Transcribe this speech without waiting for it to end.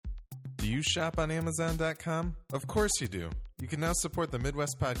Do you shop on Amazon.com? Of course you do. You can now support the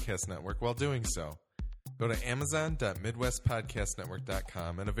Midwest Podcast Network while doing so. Go to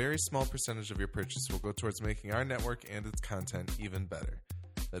amazon.midwestpodcastnetwork.com and a very small percentage of your purchase will go towards making our network and its content even better.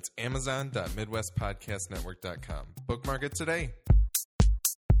 That's amazon.midwestpodcastnetwork.com. Bookmark it today.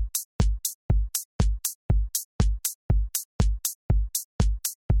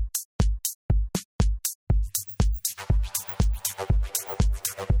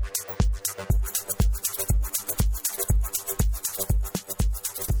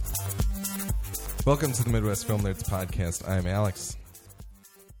 Welcome to the Midwest Film Nerds Podcast. I'm Alex.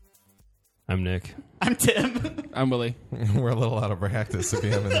 I'm Nick. I'm Tim. I'm Willie. We're a little out of practice if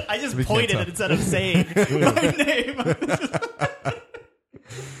you haven't. I just pointed it instead of saying my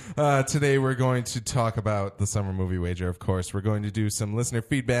name. Today we're going to talk about the Summer Movie Wager, of course. We're going to do some listener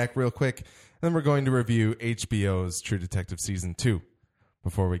feedback real quick, and then we're going to review HBO's True Detective Season 2.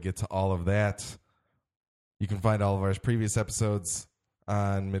 Before we get to all of that, you can find all of our previous episodes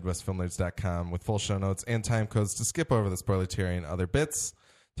on MidwestFilmNerds.com with full show notes and time codes to skip over the spoiler territory and other bits.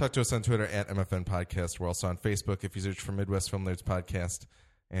 Talk to us on Twitter at MFN Podcast. We're also on Facebook if you search for Midwest Film Nerds Podcast.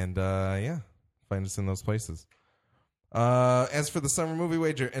 And, find us in those places. As for the Summer Movie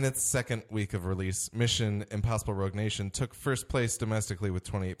Wager, in its second week of release, Mission Impossible Rogue Nation took first place domestically with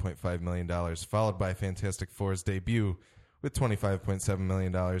 $28.5 million, followed by Fantastic Four's debut with $25.7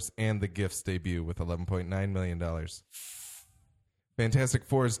 million, and The Gift's debut with $11.9 million. Fantastic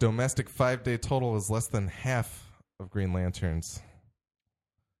Four's domestic 5-day total is less than half of Green Lantern's.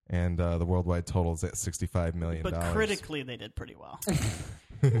 And the worldwide total is at $65 million. But critically, they did pretty well.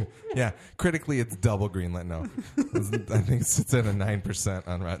 Yeah, critically, it's double Green Lantern. No, I think it sits at a 9%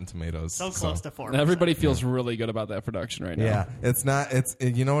 on Rotten Tomatoes. So close to 4%. Everybody feels really good about that production right now. Yeah, it's not. It's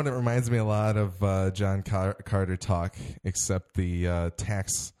you know what? It reminds me a lot of John Carter talk, except the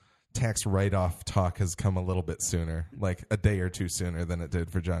tax write-off talk has come a little bit sooner, like a day or two sooner than it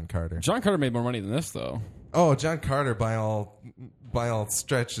did for John Carter. John Carter made more money than this, though. Oh, John Carter, by all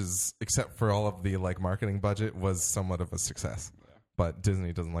stretches, except for all of the marketing budget, was somewhat of a success. Yeah. But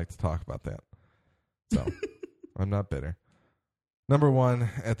Disney doesn't like to talk about that, so I'm not bitter. Number one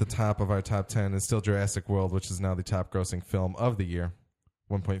at the top of our top 10 is still Jurassic World, which is now the top-grossing film of the year,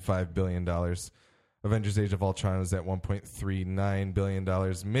 $1.5 billion. Avengers Age of Ultron is at $1.39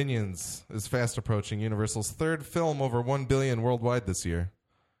 billion. Minions is fast approaching Universal's third film over $1 billion worldwide this year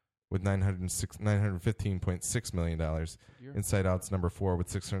with $915.6 million. Inside Out's number 4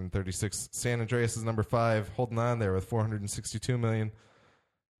 with $636. San Andreas is number 5, holding on there with $462 million.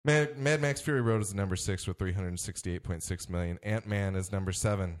 Mad Max Fury Road is number 6 with $368.6 million. Ant-Man is number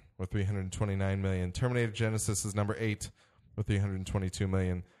 7 with $329 million. Terminator Genesis is number 8 with $322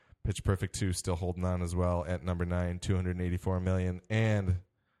 million. Pitch Perfect 2 still holding on as well at number 9, $284 million. And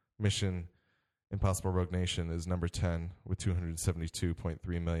Mission Impossible Rogue Nation is number 10 with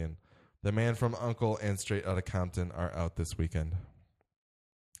 $272.3 million. The Man from U.N.C.L.E. and Straight Outta Compton are out this weekend.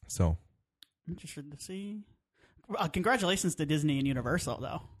 So, interested to see. Congratulations to Disney and Universal,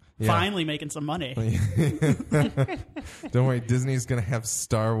 though. Yeah. Finally making some money. Don't worry, Disney's going to have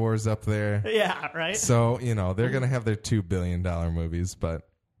Star Wars up there. Yeah, right? So, they're going to have their $2 billion movies, but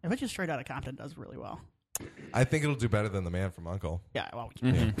I bet you Straight Outta Compton does really well. I think it'll do better than The Man from U.N.C.L.E. Yeah, well,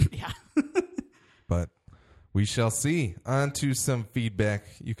 yeah. But we shall see. On to some feedback.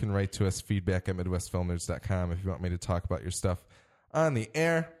 You can write to us, feedback@midwestfilmnerds.com, if you want me to talk about your stuff on the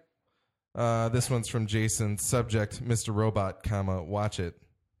air. This one's from Jason. Subject, Mr. Robot, watch it.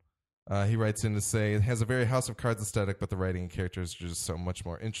 He writes in to say, it has a very House of Cards aesthetic, but the writing and characters are just so much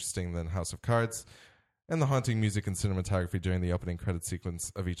more interesting than House of Cards. And the haunting music and cinematography during the opening credit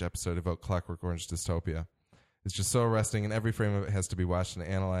sequence of each episode evoke Clockwork Orange dystopia. It's just so arresting, and every frame of it has to be watched and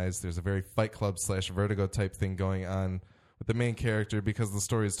analyzed. There's a very Fight Club / Vertigo type thing going on with the main character because the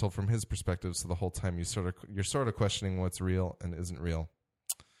story is told from his perspective, so the whole time you're sort of questioning what's real and isn't real.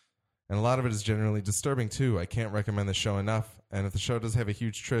 And a lot of it is generally disturbing, too. I can't recommend the show enough, and if the show does have a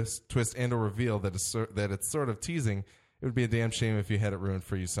huge twist and or reveal that it's sort of teasing, it would be a damn shame if you had it ruined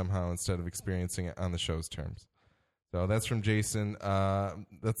for you somehow instead of experiencing it on the show's terms. So that's from Jason.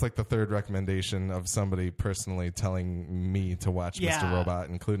 That's like the third recommendation of somebody personally telling me to watch Mr. Robot,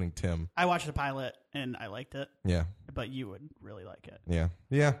 including Tim. I watched the pilot, and I liked it. Yeah. But you would really like it. Yeah.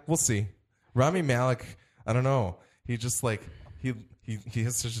 Yeah, we'll see. Rami Malek, I don't know. He just he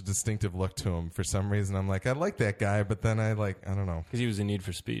has such a distinctive look to him for some reason. I'm like, I like that guy, but then I don't know. Because he was in Need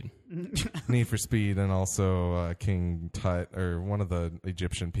for Speed. Need for Speed, and also King Tut, or one of the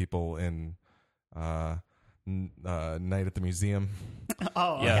Egyptian people in Night at the Museum.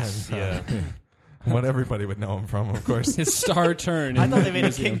 Oh, yes, yeah. what everybody would know him from, of course. His star turn. I in thought they the made a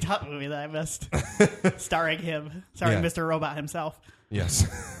museum. King Tut movie that I missed, starring him, starring Yeah. Mr. Robot himself. Yes.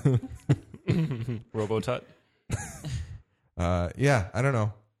 Robotut. Yeah, I don't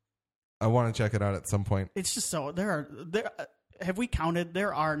know. I want to check it out at some point. It's just so there. Have we counted?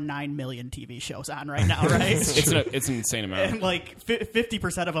 There are 9 million TV shows on right now, right? It's an insane amount. And like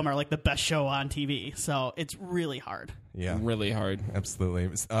 50% of them are like the best show on TV. So it's really hard. Yeah, Really hard. absolutely.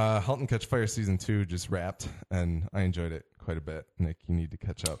 Halt and Catch Fire season 2 just wrapped, and I enjoyed it quite a bit. Nick, you need to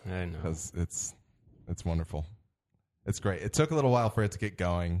catch up I know. because it's wonderful. It's great. It took a little while for it to get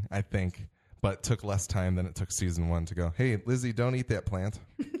going, I think, but took less time than it took season 1 to go. Hey, Lizzie, don't eat that plant,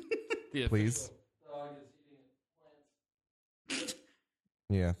 Yeah. please.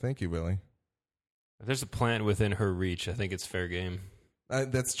 Yeah, thank you, Willie. If there's a plant within her reach, I think it's fair game.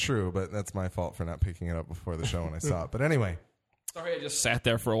 That's true, but that's my fault for not picking it up before the show when I saw it. But anyway, Sorry, I just sat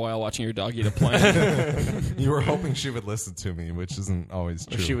there for a while watching your dog eat a plant. you were hoping she would listen to me, which isn't always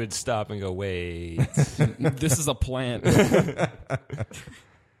Or true. she would stop and go, wait. This is a plant.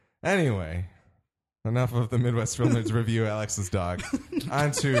 Anyway, enough of the Midwest Film Nerds review Alex's dog.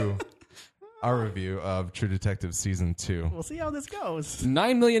 On to our review of True Detective Season 2. We'll see how this goes.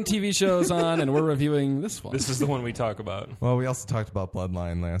 9 million TV shows on, and we're reviewing this one. This is the one we talk about. Well, we also talked about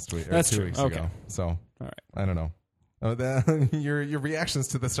Bloodline last week, or That's 2 true. weeks Okay. ago. So, All right. I don't know. Your reactions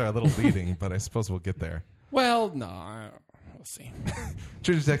to this are a little leading, but I suppose we'll get there. Well, no. We'll see.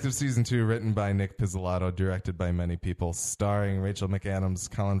 True Detective Season 2, written by Nick Pizzolatto, directed by many people, starring Rachel McAdams,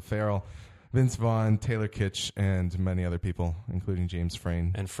 Colin Farrell, Vince Vaughn, Taylor Kitsch, and many other people, including James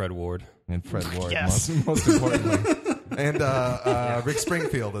Frayne And Fred Ward. and Fred Ward, Yes. most importantly. And Rick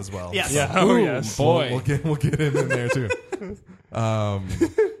Springfield as well. Yes. Yeah. Ooh, Oh, yes. boy. We'll get him in there, too.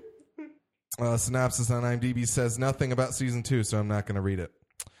 Synopsis on IMDb says nothing about Season 2, so I'm not going to read it.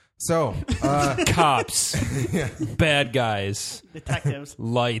 So, Cops. yeah. Bad guys. Detectives.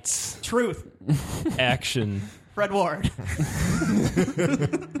 Lights. Truth. Action. Fred Ward.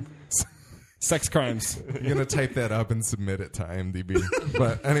 Sex crimes. You're going to type that up and submit it to IMDb.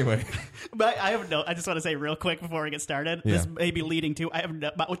 But anyway. But I have I just want to say real quick before we get started. Yeah. This may be leading to. I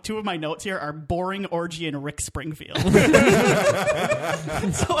have two of my notes here are boring orgy and Rick Springfield. So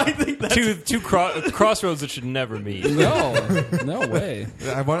I think that's Two crossroads that should never meet. No way.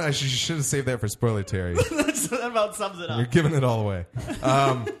 I should have saved that for Spoiler Terry. that about sums it You're up. giving it all away.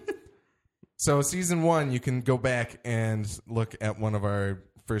 So season 1, you can go back and look at one of our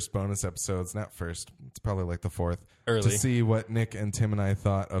first bonus episodes. Not first. It's probably like the 4th. Early. To see what Nick and Tim and I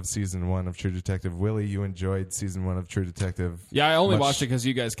thought of season 1 of True Detective. Willie, you enjoyed season 1 of True Detective. Yeah, I only Much- watched it because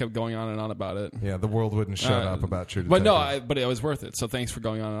you guys kept going on and on about it. Yeah, the world wouldn't shut up about True But Detective. no, but it was worth it. So thanks for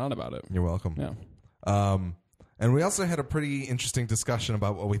going on and on about it. You're welcome. Yeah. And we also had a pretty interesting discussion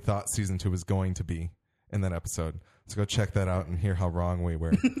about what we thought season 2 was going to be in that episode. So go check that out and hear how wrong we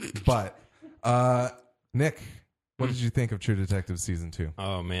were. But Nick, what did you think of True Detective season 2?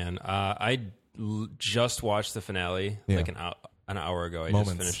 Oh, man. I just watched the finale Yeah. like an hour ago. I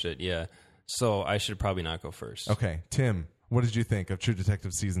Moments. just finished it. Yeah. So I should probably not go first. Okay, Tim, what did you think of True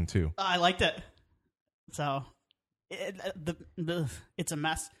Detective season 2? I liked it. So it's a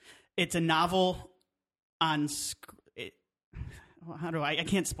mess. It's a novel on. How do I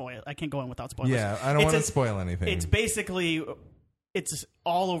can't spoil. I can't go in without spoilers. Yeah, I don't It's want to a- spoil anything. It's basically it's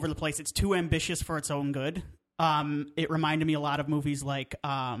all over the place. It's too ambitious for its own good. It reminded me a lot of movies like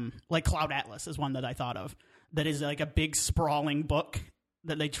Cloud Atlas is one that I thought of. That is like a big sprawling book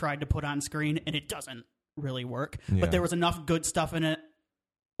that they tried to put on screen, and it doesn't really work. Yeah. But there was enough good stuff in it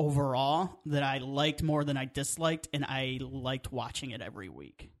overall that I liked more than I disliked, and I liked watching it every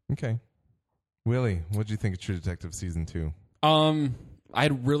week. Okay. Willie, what did you think of True Detective season 2? I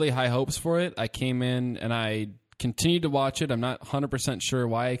had really high hopes for it. I came in and I continued to watch it. I'm not 100% sure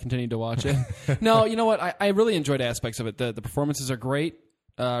why I continued to watch it. No, you know what? I really enjoyed aspects of it. The performances are great.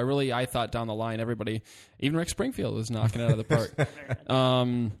 Really, I thought down the line, everybody, even Rick Springfield was knocking it out of the park.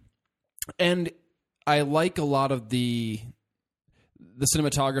 And I like a lot of the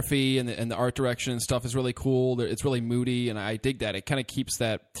cinematography and the art direction and stuff is really cool. It's really moody, and I dig that. It kind of keeps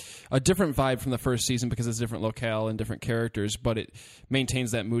that a different vibe from the first season because it's a different locale and different characters, but it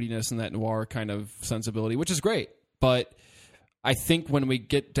maintains that moodiness and that noir kind of sensibility, which is great. But I think when we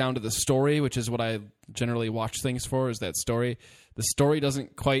get down to the story, which is what I generally watch things for, is that story. The story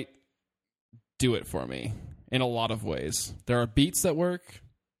doesn't quite do it for me in a lot of ways. There are beats that work.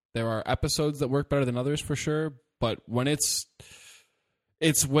 There are episodes that work better than others for sure. But when it's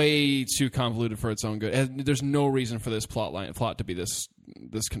way too convoluted for its own good. And there's no reason for this plot to be this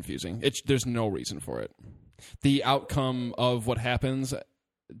confusing. There's no reason for it. The outcome of what happens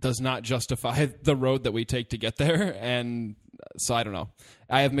does not justify the road that we take to get there. And so I don't know.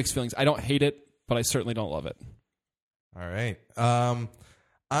 I have mixed feelings. I don't hate it, but I certainly don't love it. All right.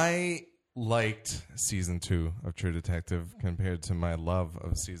 I liked season 2 of True Detective compared to my love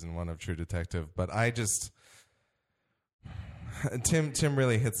of season 1 of True Detective, but I just Tim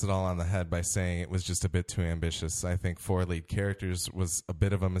really hits it all on the head by saying it was just a bit too ambitious. I think 4 lead characters was a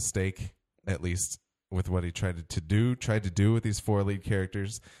bit of a mistake, at least with what he tried to do with these 4 lead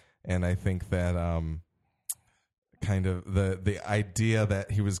characters, and I think that kind of the idea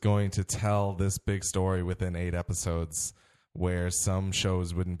that he was going to tell this big story within 8 episodes, where some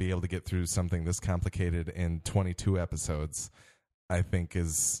shows wouldn't be able to get through something this complicated in 22 episodes, I think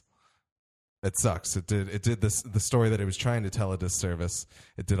it sucks. It did this, the story that it was trying to tell, a disservice.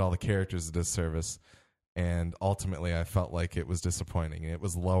 It did all the characters a disservice, and ultimately I felt like it was disappointing. It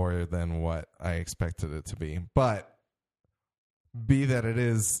was lower than what I expected it to be. But be that it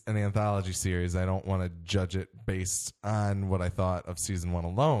is an anthology series, I don't want to judge it based on what I thought of season 1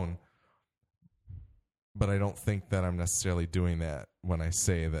 alone. But I don't think that I'm necessarily doing that when I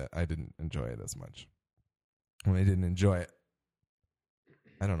say that I didn't enjoy it as much. When I didn't enjoy it,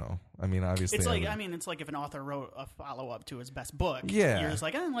 I don't know. I mean, obviously, it's like it's like if an author wrote a follow up to his best book. Yeah, you're just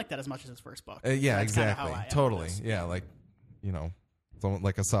like, I didn't like that as much as his first book. Yeah, That's exactly, totally. Yeah, like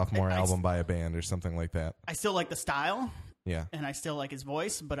like a sophomore album by a band or something like that. I still like the style. Yeah, and I still like his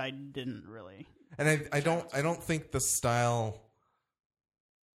voice, but I didn't really. And I don't think the style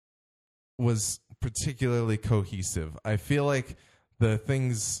was particularly cohesive. I feel like the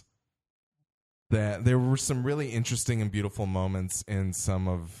things that there were some really interesting and beautiful moments in some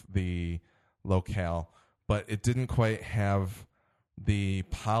of the locale, but it didn't quite have the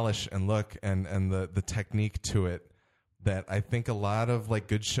polish and look and the technique to it that I think a lot of like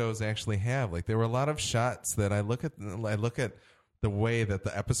good shows actually have. Like there were a lot of shots that I look at the way that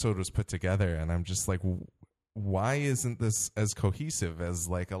the episode was put together, and I'm just like, why isn't this as cohesive as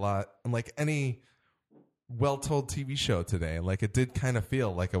like any well-told TV show today? Like it did kind of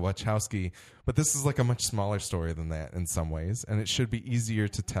feel like a Wachowski, but this is like a much smaller story than that in some ways, and it should be easier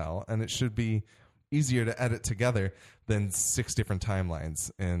to tell, and it should be easier to edit together than 6 different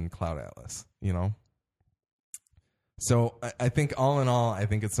timelines in Cloud Atlas, So I think all in all, I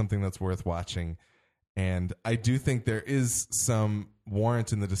think it's something that's worth watching. And I do think there is some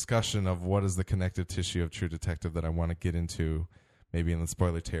warrant in the discussion of what is the connective tissue of True Detective that I want to get into maybe in the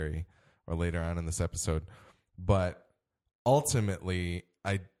spoiler-terry or later on in this episode. But ultimately,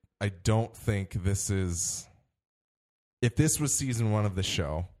 I don't think this is... If this was season 1 of the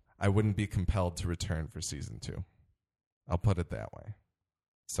show, I wouldn't be compelled to return for season 2. I'll put it that way.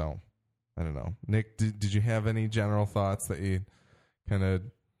 So, I don't know. Nick, did you have any general thoughts that you kind of...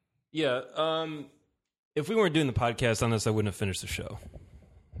 Yeah, if we weren't doing the podcast on this, I wouldn't have finished the show.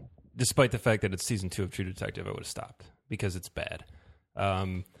 Despite the fact that it's season 2 of True Detective, I would have stopped because it's bad.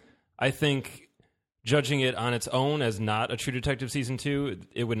 I think judging it on its own as not a True Detective season 2,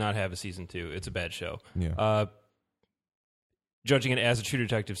 it would not have a season 2. It's a bad show. Yeah. Judging it as a True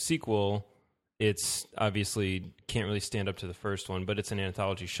Detective sequel, it's obviously can't really stand up to the first one, but it's an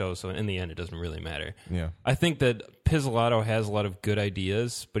anthology show, so in the end, it doesn't really matter. Yeah. I think that Pizzolatto has a lot of good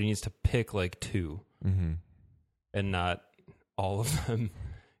ideas, but he needs to pick like 2. Mm-hmm. And not all of them.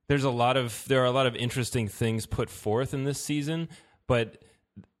 There are a lot of interesting things put forth in this season, but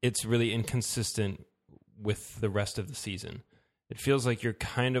it's really inconsistent with the rest of the season. It feels like you're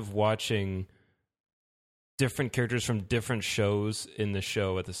kind of watching different characters from different shows in the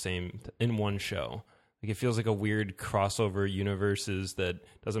show in one show. Like it feels like a weird crossover universes that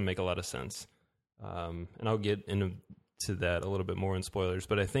doesn't make a lot of sense. And I'll get into that a little bit more in spoilers,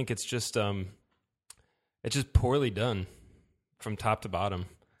 but I think it's just poorly done from top to bottom.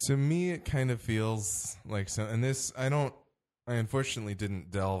 To me, it kind of feels like so. And this, I unfortunately didn't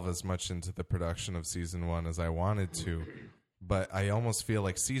delve as much into the production of season 1 as I wanted to, but I almost feel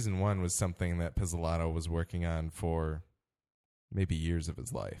like season 1 was something that Pizzolatto was working on for maybe years of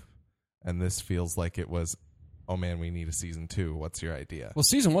his life. And this feels like it was, oh man, we need a season 2. What's your idea? Well,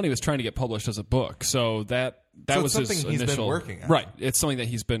 season 1 he was trying to get published as a book, so that was something his he's initial been working on. Right, it's something that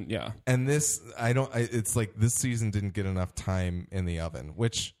he's been And this, it's like this season didn't get enough time in the oven,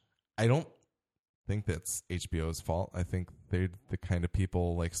 which I don't think that's HBO's fault. I think they're the kind of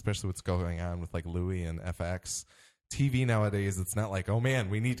people, like especially what's going on with like Louis and FX TV nowadays. It's not like, oh man,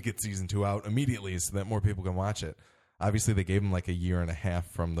 we need to get season 2 out immediately so that more people can watch it. Obviously, they gave him like a year and a half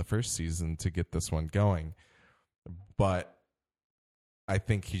from the first season to get this one going. But I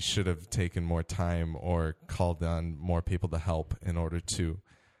think he should have taken more time or called on more people to help in order to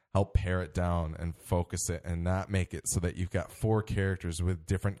help pare it down and focus it and not make it so that you've got 4 characters with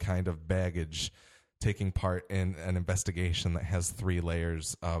different kind of baggage taking part in an investigation that has 3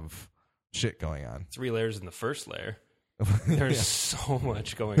 layers of shit going on. 3 layers in the first layer. There's so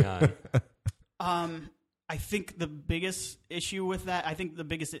much going on. I think the biggest issue with that, I think the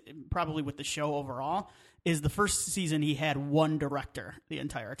biggest probably with the show overall, is the first season he had one director the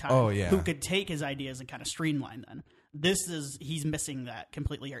entire time. Oh, yeah. Who could take his ideas and kind of streamline them. He's missing that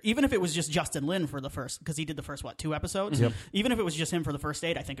completely here. Even if it was just Justin Lin for the first, because he did the first, 2 episodes? Yep. Even if it was just him for the first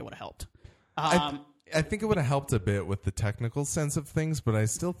 8, I think it would have helped. I think it would have helped a bit with the technical sense of things, but I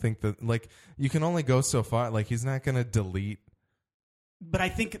still think that, like, you can only go so far. Like, he's not going to delete. But I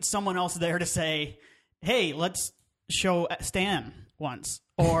think it's someone else there to say, hey, let's show Stan once.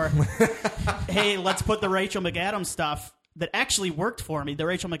 Or, hey, let's put the Rachel McAdams stuff that actually worked for me, the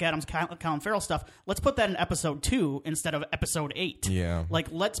Rachel McAdams, Colin Farrell stuff, let's put that in episode 2 instead of episode 8. Yeah. Like,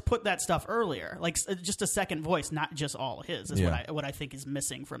 let's put that stuff earlier. Like, just a second voice, not just all his, is what I think is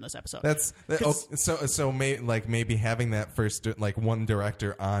missing from this episode. Maybe having that first, like, one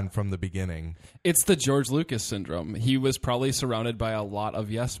director on from the beginning. It's the George Lucas syndrome. He was probably surrounded by a lot of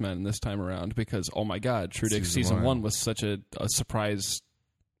yes men this time around because, oh my God, True Detective season 1 was such a surprise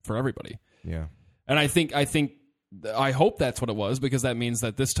for everybody. Yeah. And I hope that's what it was, because that means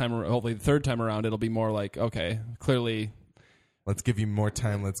that this time, hopefully the third time around, it'll be more like, okay, clearly... Let's give you more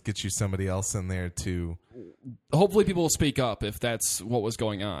time. Let's get you somebody else in there to... Hopefully people will speak up if that's what was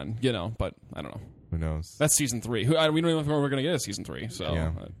going on, but I don't know. Who knows? That's season 3. We don't even know if we're going to get a season 3, so...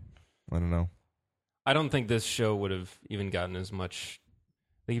 Yeah. I don't know. I don't think this show would have even gotten as much...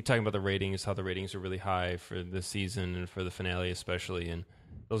 They keep talking about the ratings, how the ratings are really high for this season and for the finale especially, and...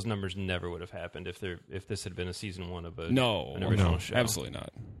 Those numbers never would have happened if this had been a season 1 of an original show. Absolutely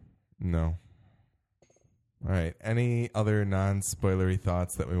not. No. All right. Any other non-spoilery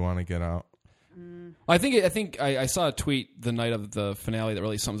thoughts that we want to get out? I think I saw a tweet the night of the finale that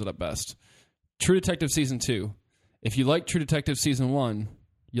really sums it up best. True Detective season 2. If you like True Detective season 1,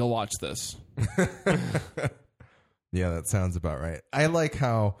 you'll watch this. Yeah, that sounds about right. I like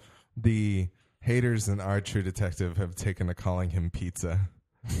how the haters in our True Detective have taken to calling him Pizza.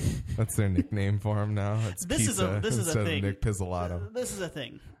 That's their nickname for him now. It's this Pizza is a thing. of Nick Pizzolatto. This is a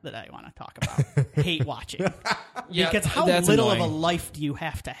thing that I want to talk about. Hate watching. Yeah, because how that's little annoying. of a life do you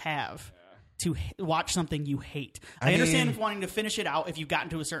have to watch something you hate? I understand wanting to finish it out if you've gotten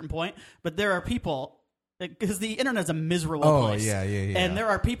to a certain point, but there are people... Because the internet's a miserable place. Yeah. And there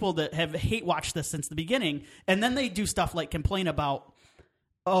are people that have hate watched this since the beginning, and then they do stuff like complain about,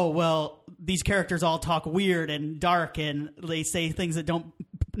 oh, well, these characters all talk weird and dark, and they say things that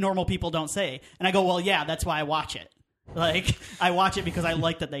normal people don't say. And I go, well, yeah, that's why I watch it. Like, I watch it because I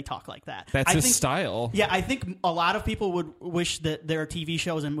like that they talk like that. That's his style. Yeah, I think a lot of people would wish that their TV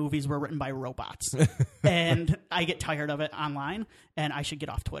shows and movies were written by robots. And I get tired of it online, and I should get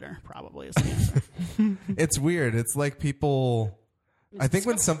off Twitter, probably, is the answer. It's weird. It's like people... I think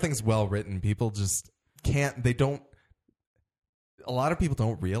when something's well written, people just can't... A lot of people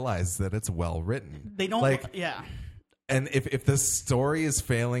don't realize that it's well written. They don't... Yeah. And if the story is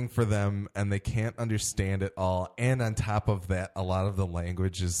failing for them and they can't understand it all, and on top of that, a lot of the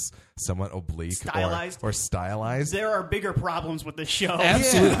language is somewhat oblique or stylized. There are bigger problems with this show.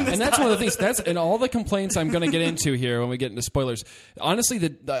 Absolutely. Yeah. And that's one of the things. And all the complaints I'm going to get into here when we get into spoilers.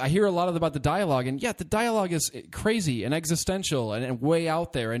 Honestly, I hear a lot about the dialogue, and the dialogue is crazy and existential and way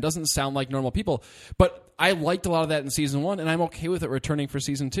out there and doesn't sound like normal people. But I liked a lot of that in season 1, and I'm okay with it returning for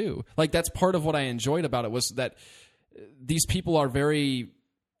season 2. Like, that's part of what I enjoyed about it, was that these people are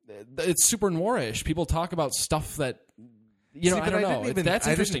it's super noirish. People talk about stuff that, I don't know. That's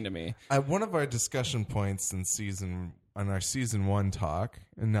interesting to me. One of our discussion points on our season 1 talk,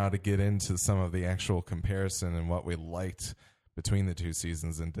 and now to get into some of the actual comparison and what we liked between the 2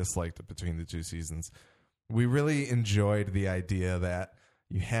 seasons and disliked between the 2 seasons, we really enjoyed the idea that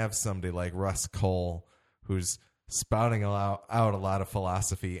you have somebody like Russ Cole who's spouting out a lot of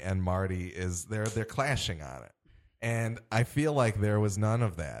philosophy, and Marty they're clashing on it. And I feel like there was none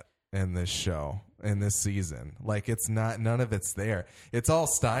of that in this show, in this season. Like, none of it's there. It's all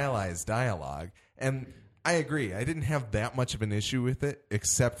stylized dialogue. And I agree. I didn't have that much of an issue with it,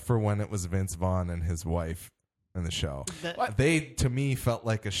 except for when it was Vince Vaughn and his wife in the show. They, to me, felt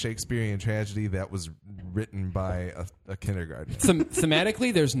like a Shakespearean tragedy that was written by a kindergarten.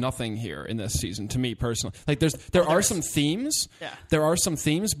 Thematically, there's nothing here in this season, to me personally. Like, there are some themes. Yeah. There are some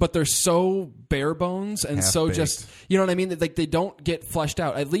themes, but they're so bare bones and Half-baked. so just, you know what I mean? Like, they don't get fleshed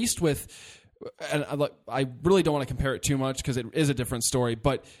out. At least with... And I really don't want to compare it too much because it is a different story,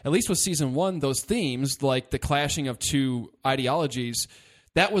 but at least with season 1, those themes, like the clashing of 2 ideologies,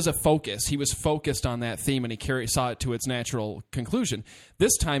 that was a focus. He was focused on that theme, and he saw it to its natural conclusion.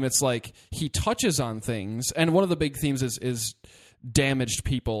 This time, it's like he touches on things, and one of the big themes is damaged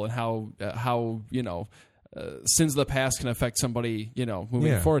people and how sins of the past can affect somebody,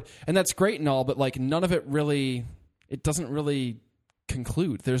 moving forward. And that's great and all, but like none of it really, it doesn't really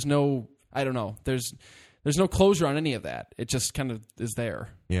conclude. There's no, I don't know. There's no closure on any of that. It just kind of is there.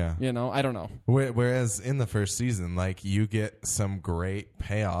 Yeah. I don't know. Whereas in the first season, like you get some great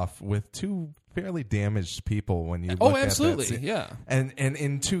payoff with two fairly damaged people when you look absolutely. at that Yeah. And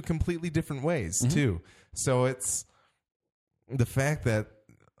in two completely different ways too. So it's the fact that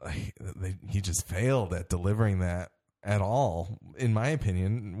he just failed at delivering that at all, in my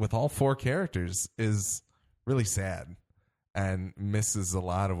opinion, with all four characters is really sad and misses a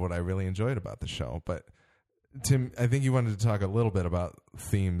lot of what I really enjoyed about the show. But Tim, I think you wanted to talk a little bit about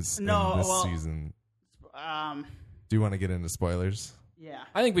themes in this season. Do you want to get into spoilers? Yeah.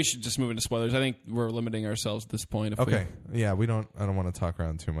 I think we should just move into spoilers. I think we're limiting ourselves at this point. Okay. Yeah, I don't want to talk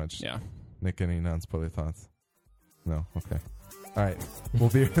around too much. Yeah. Nick, any non-spoiler thoughts? No? Okay. All right. We'll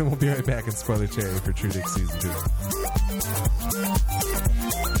be right back in Spoiler Cherry for True Dick Season 2.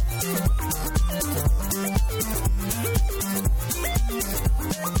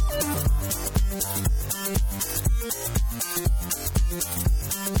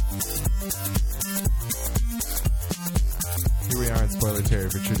 Here we are in Spoiler Cherry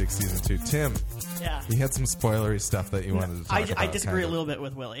for True Dick Season 2. Tim, Yeah. you had some spoilery stuff that you wanted to talk about. I disagree a little bit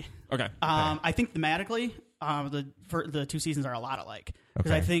with Willie. Okay. I think thematically, the two seasons are a lot alike.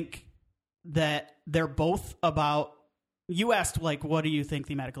 Because I think that they're both about... You asked, like, what do you think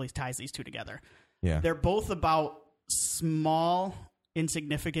thematically ties these two together? Yeah. They're both about small,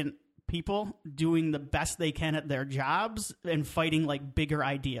 insignificant people doing the best they can at their jobs and fighting, like, bigger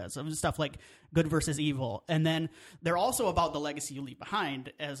ideas of stuff like good versus evil. And then they're also about the legacy you leave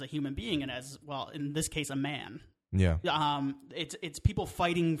behind as a human being and as, well, in this case, a man. Yeah. It's people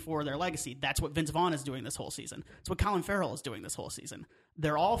fighting for their legacy. That's what Vince Vaughn is doing this whole season. It's what Colin Farrell is doing this whole season.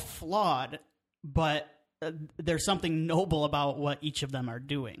 They're all flawed, but there's something noble about what each of them are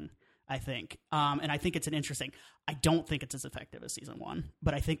doing, I think. And I think it's I don't think it's as effective as season one,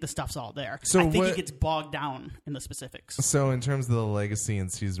 but I think the stuff's all there. So I think it gets bogged down in the specifics. So in terms of the legacy in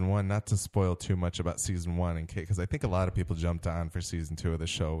season one, not to spoil too much about season one, because I think a lot of people jumped on for season two of the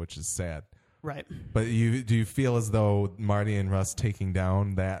show, which is sad. Right. But do you feel as though Marty and Russ taking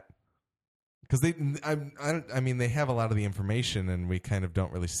down that? Because they have a lot of the information, and we kind of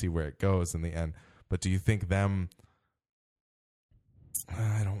don't really see where it goes in the end. But do you think them?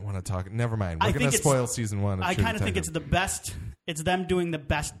 I don't want to talk. Never mind. We're going to spoil season one. I kind of think it's the best. It's them doing the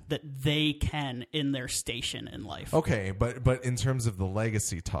best that they can in their station in life. Okay, but in terms of the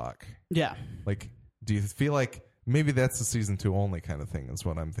legacy talk, yeah. Like, do you feel like maybe that's the season two only kind of thing? Is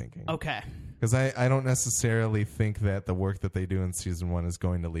what I'm thinking. Okay. Because I don't necessarily think that the work that they do in season one is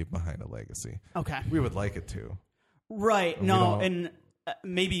going to leave behind a legacy. Okay. We would like it to. Right. No, and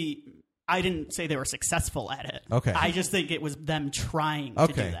maybe I didn't say they were successful at it. Okay. I just think it was them trying to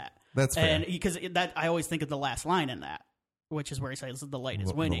do that. That's fair. And because that I always think of the last line in that, which is where he says the light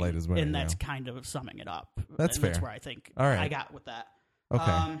is winning. The light is winning, and that's kind of summing it up. That's fair. That's where I think all right. I got with that.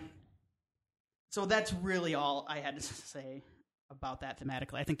 Okay. So that's really all I had to say about that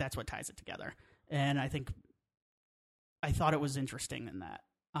thematically. I think that's what ties it together. And I thought it was interesting in that.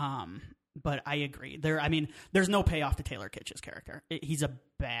 But I agree. There's no payoff to Taylor Kitsch's character. He's a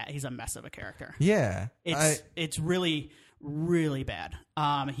mess of a character. Yeah. It's really, really bad.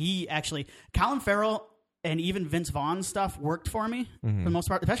 Colin Farrell and even Vince Vaughn's stuff worked for me for the most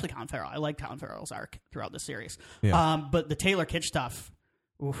part, especially Colin Farrell. I like Colin Farrell's arc throughout the series. Yeah. But the Taylor Kitsch stuff,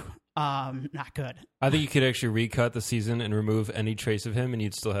 not good. I think you could actually recut the season and remove any trace of him, and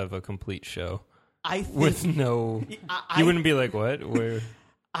you'd still have a complete show. I think, with no, you wouldn't be like, what? Where?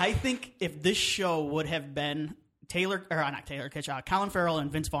 I think if this show would have been Colin Farrell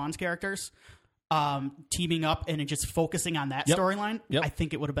and Vince Vaughn's characters teaming up and just focusing on that storyline, I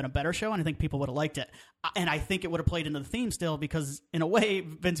think it would have been a better show, and I think people would have liked it. And I think it would have played into the theme still, because in a way,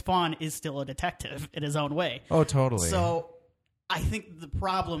 Vince Vaughn is still a detective in his own way. Oh, totally. So I think the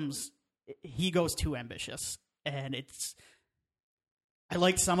problems, he goes too ambitious, and I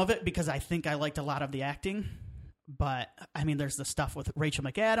liked some of it because I think I liked a lot of the acting. But, there's the stuff with Rachel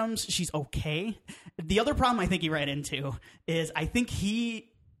McAdams. She's okay. The other problem I think he ran into is I think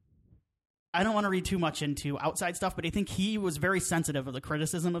I don't want to read too much into outside stuff, but I think he was very sensitive of the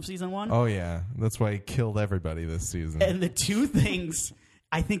criticism of season one. Oh, yeah. That's why he killed everybody this season. And the two things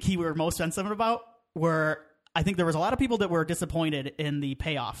I think he were most sensitive about were I think there was a lot of people that were disappointed in the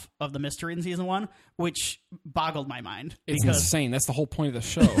payoff of the mystery in season 1, which boggled my mind. It's insane. That's the whole point of the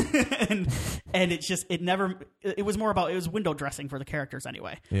show. and it's just, it was more about, it was window dressing for the characters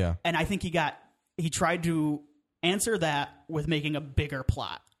anyway. Yeah. And I think he tried to answer that with making a bigger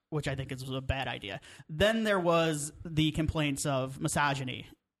plot, which I think was a bad idea. Then there was the complaints of misogyny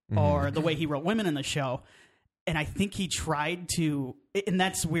or the way he wrote women in the show. And I think he tried to, and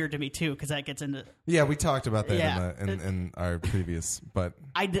that's weird to me too, because that gets into. Yeah, we talked about that in our previous, but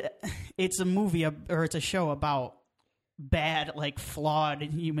it's a movie or it's a show about bad, like flawed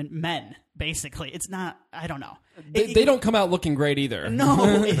human men. Basically, it's not. I don't know. They don't come out looking great either.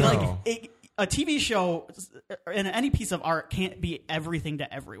 No, a TV show and any piece of art can't be everything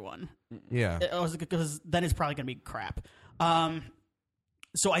to everyone. Yeah, because then it's probably going to be crap.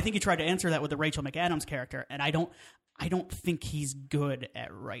 So I think he tried to answer that with the Rachel McAdams character, and I don't think he's good at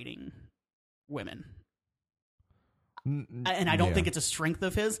writing women. And I don't think it's a strength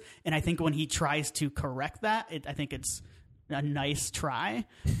of his. And I think when he tries to correct that, I think it's a nice try,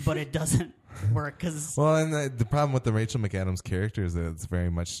 but it doesn't work. And the problem with the Rachel McAdams character is that it's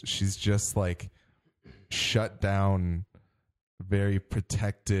very much, she's just like shut down, very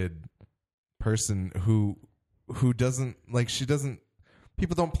protected person who doesn't, like, she doesn't,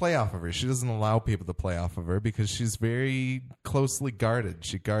 people don't play off of her. She doesn't allow people to play off of her because she's very closely guarded.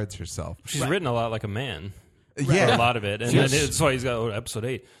 She guards herself. She's written a lot like a man. Yeah. A lot of it. And that's why he's got episode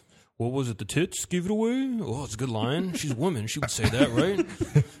 8. What was it? The tits gave it away? Oh, it's a good line. She's a woman. She would say that, right?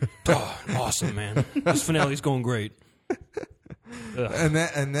 Oh, awesome, man. This finale's going great. And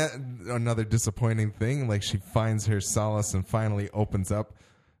that another disappointing thing, like she finds her solace and finally opens up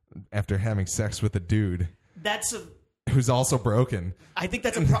after having sex with a dude. Who's also broken. I think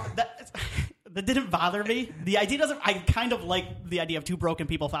that's a problem. That didn't bother me. The idea doesn't. I kind of like the idea of two broken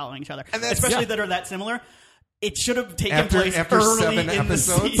people following each other, especially that are that similar. It should have taken place after early 7 in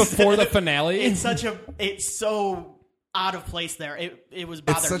episodes the season. Before the finale. It's so out of place there. It was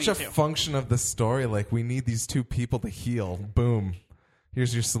bothering me too. It's such a function of the story. Like, we need these two people to heal. Boom.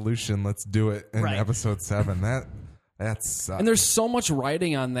 Here's your solution. Let's do it in episode 7. That sucks. And there's so much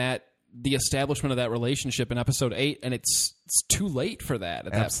writing on that, the establishment of that relationship in episode 8, and it's too late for that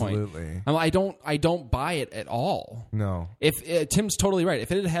at that point. Absolutely. I don't buy it at all. No. If Tim's totally right.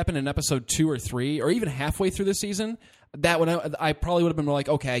 If it had happened in episode 2 or 3 or even halfway through the season, that would I probably would have been more like,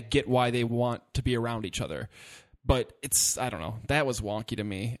 okay, I get why they want to be around each other. But I don't know. That was wonky to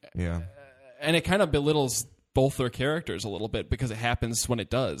me. Yeah. And it kind of belittles both their characters a little bit because it happens when it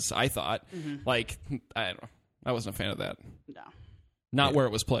does, I thought. Like, I don't know. I wasn't a fan of that. No. Not where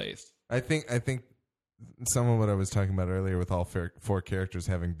it was placed. I think some of what I was talking about earlier with all 4 characters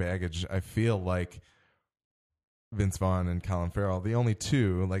having baggage, I feel like Vince Vaughn and Colin Farrell, the only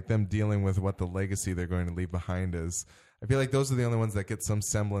two, like them dealing with what the legacy they're going to leave behind is, I feel like those are the only ones that get some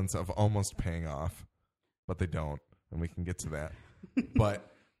semblance of almost paying off, but they don't, and we can get to that.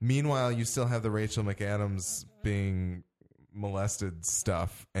 But meanwhile, you still have the Rachel McAdams being molested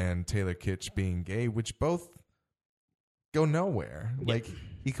stuff and Taylor Kitsch being gay, which both go nowhere. Like,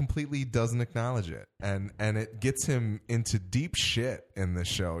 he completely doesn't acknowledge it, and it gets him into deep shit in this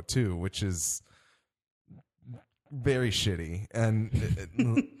show too, which is very shitty. And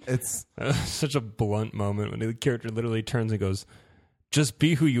it's such a blunt moment when the character literally turns and goes, "Just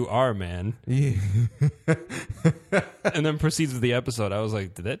be who you are, man." Yeah. And then proceeds with the episode. I was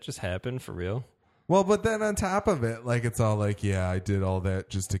like, did that just happen for real? Well, but then on top of it, like, it's all like, yeah, I did all that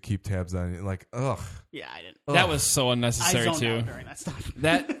just to keep tabs on you. Like, ugh. Yeah, I didn't. That was so unnecessary I zoned too. out during that stuff.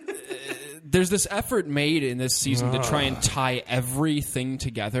 There's this effort made in this season to try and tie everything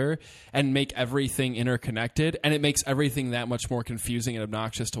together and make everything interconnected, and it makes everything that much more confusing and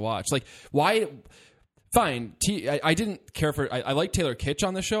obnoxious to watch. Like, why? Fine, I didn't care for. I like Taylor Kitsch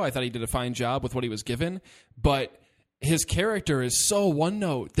on the show. I thought he did a fine job with what he was given, but his character is so one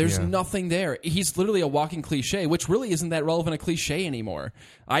note. There's nothing there. He's literally a walking cliche, which really isn't that relevant a cliche anymore.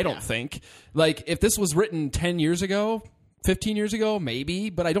 I don't think. Like, if this was written 10 years ago, 15 years ago, maybe,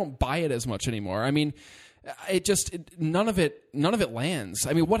 but I don't buy it as much anymore. I mean, none of it lands.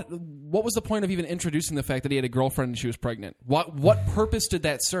 I mean, what was the point of even introducing the fact that he had a girlfriend and she was pregnant? What purpose did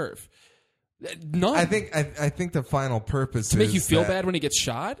that serve? None. I think the final purpose to is make you feel that, bad when he gets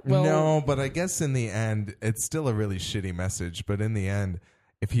shot. Well, no, but I guess in the end, it's still a really shitty message. But in the end,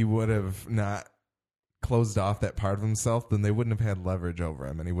 if he would have not closed off that part of himself, then they wouldn't have had leverage over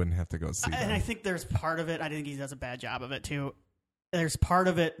him, and he wouldn't have to go see them. And I think there's part of it. I think he does a bad job of it too. There's part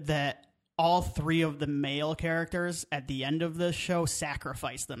of it that all 3 of the male characters at the end of the show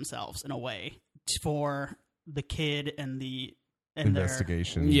sacrifice themselves in a way for the kid and the and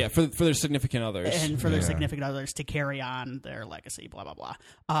investigation. Yeah, for their significant others. and for their Yeah. significant others to carry on their legacy. Blah blah blah.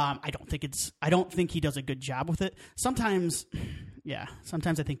 I don't think he does a good job with it. Sometimes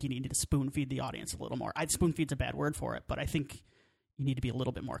I think you need to spoon feed the audience a little more. Spoon feed's a bad word for it, but I think you need to be a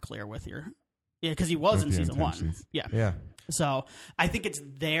little bit more clear with your because he was in With your season 1. intentions. Yeah. Yeah. So I think it's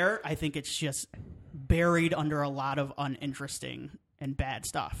there. I think it's just buried under a lot of uninteresting and bad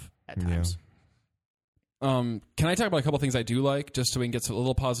stuff at times. Can I talk about a couple things I do like, just so we can get a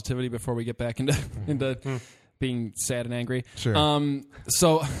little positivity before we get back into being sad and angry? Sure.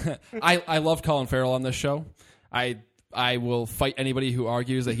 So I love Colin Farrell on this show. I will fight anybody who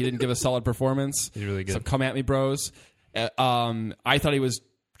argues that he didn't give a solid performance. He's really good. So come at me, bros. I thought he was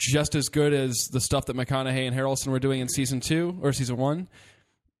just as good as the stuff that McConaughey and Harrelson were doing in season 2 or season 1.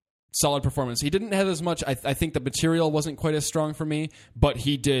 Solid performance. He didn't have as much. I think the material wasn't quite as strong for me, but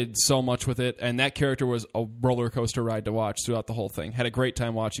he did so much with it, and that character was a roller coaster ride to watch throughout the whole thing. Had a great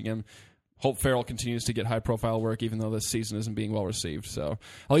time watching him. Hope Farrell continues to get high profile work, even though this season isn't being well received. So,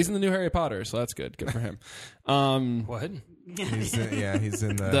 he's in the new Harry Potter, so that's good. Good for him. What? He's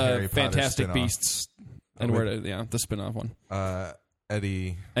in the The Harry Potter Fantastic spin-off. Beasts and the spin-off one.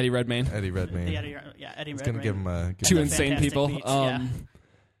 Eddie Redmayne. Redmayne. Eddie He's gonna Redmayne. give him a Two The insane Fantastic people. Beasts, yeah.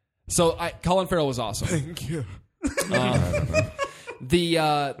 So Colin Farrell was awesome. Thank you.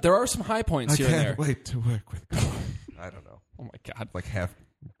 There are some high points I here and there. can't wait to work with Colin. I don't know. Oh my god. Like half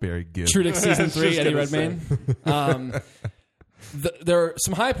Barry Gibb. True Dick season 3, just Eddie gonna Redmayne. There are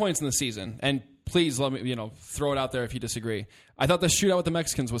some high points in the season, and please let me throw it out there if you disagree. I thought the shootout with the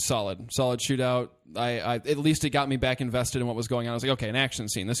Mexicans was solid shootout. I at least it got me back invested in what was going on. I was like, okay, an action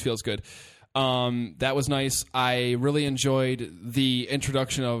scene. This feels good. That was nice. I really enjoyed the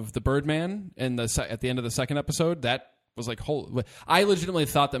introduction of the Birdman at the end of the second episode. That was like, I legitimately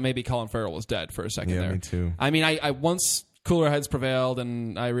thought that maybe Colin Farrell was dead for a second Yeah, there. me too. I mean, I once cooler heads prevailed,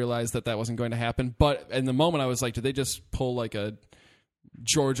 and I realized that wasn't going to happen. But in the moment, I was like, did they just pull like a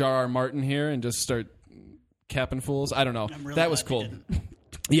George R.R. Martin here and just start capping fools? I don't know. I'm really That was glad cool. they didn't.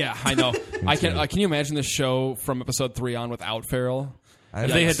 Yeah, I know. Can you imagine this show from episode 3 on without Farrell?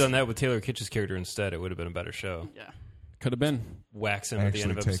 If they had done that with Taylor Kitsch's character instead, it would have been a better show. Yeah. Could have been. Wax him at the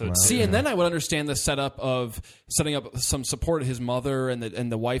end of Actually take him episode out. 2. See, and then I would understand the setup of setting up some support of his mother and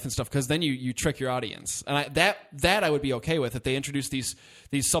the wife and stuff, because then you trick your audience, and that I would be okay with if they introduce these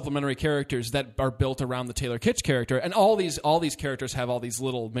supplementary characters that are built around the Taylor Kitsch character, and all these characters have all these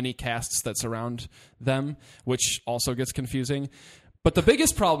little mini casts that surround them, which also gets confusing. But the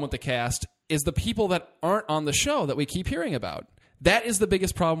biggest problem with the cast is the people that aren't on the show that we keep hearing about. That is the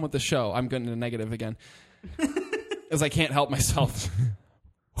biggest problem with the show. I'm going to negative again. As I can't help myself.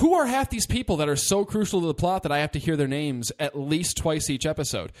 Who are half these people that are so crucial to the plot that I have to hear their names at least twice each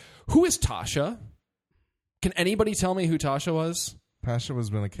episode? Who is Tasha? Can anybody tell me who Tasha was? Tasha was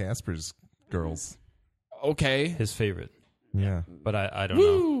one of Casper's girls. Okay. His favorite. Yeah. But I don't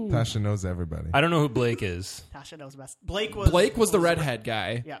know. Tasha knows everybody. I don't know who Blake is. Tasha knows best. Blake was the redhead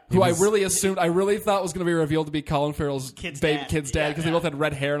guy, Yeah. who I really thought was going to be revealed to be Colin Farrell's Kid's kid's dad. dad, Yeah, because yeah. they both had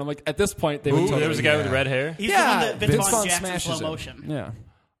red hair, and I'm like, at this point, they would totally... There was a guy with red hair? He's Yeah, the one that Vince Vince Vaughn Vaughn jacks in smashes slow him. motion. Yeah.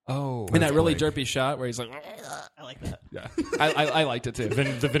 Oh. In that really Blake. derpy shot where he's like... I like that. Yeah. I liked it, too.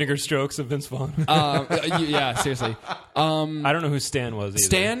 The vinegar strokes of Vince Vaughn. Yeah, seriously. I don't know who Stan was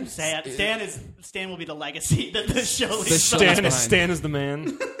either. Stan will be the legacy that this show leaves. This show- on. Stan is the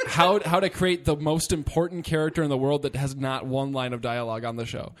man. How to create the most important character in the world that has not one line of dialogue on the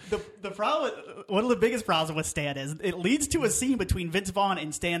show. The problem, one of the biggest problems with Stan is it leads to a scene between Vince Vaughn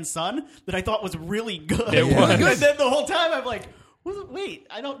and Stan's son that I thought was really good. It was. And then the whole time I'm like, wait,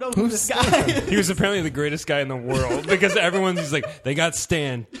 I don't know who this guy is. He was apparently the greatest guy in the world because he's like, they got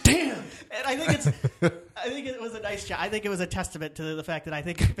Stan. Damn. And I think it was a nice job. I think it was a testament to the fact that I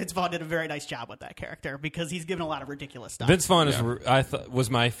think Vince Vaughn did a very nice job with that character because he's given a lot of ridiculous stuff. Vince Vaughn was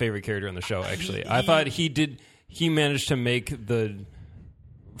my favorite character on the show, actually. I thought he managed to make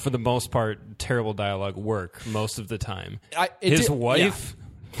for the most part, terrible dialogue work most of the time. His wife...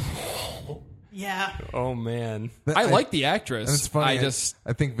 Yeah. Oh, man. I like the actress. And it's funny. I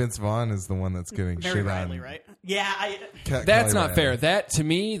I think Vince Vaughn is the one that's getting Mary shit Riley, on. right? Yeah. That's Kelly not Riley. fair. That, to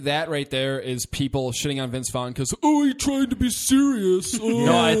me, that right there is people shitting on Vince Vaughn because, he tried to be serious. Oh.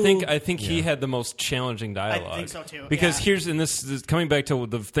 No, I think he had the most challenging dialogue. I think so, too. Because Yeah. this is coming back to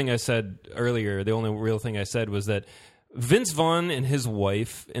the thing I said earlier, the only real thing I said was that Vince Vaughn and his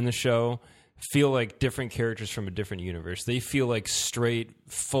wife in the show feel like different characters from a different universe. They feel like straight,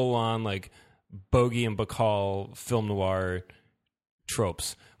 full-on, like, Bogey and Bacall film noir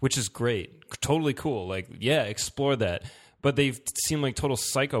tropes, which is great. Totally cool. Like, yeah, explore that. But they seem like total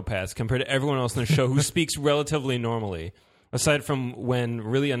psychopaths compared to everyone else in the show who speaks relatively normally. Aside from when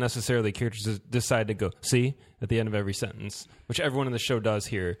really unnecessarily characters decide to go, see, at the end of every sentence, which everyone in the show does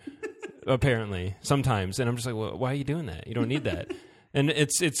here, apparently, sometimes. And I'm just like, well, why are you doing that? You don't need that. And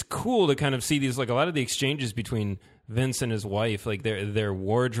it's cool to kind of see these, like a lot of the exchanges between Vince and his wife, like their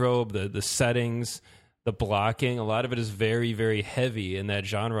wardrobe, the settings, the blocking, a lot of it is very, very heavy in that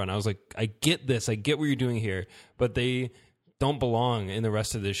genre. And I was like, I get this. I get what you're doing here. But they don't belong in the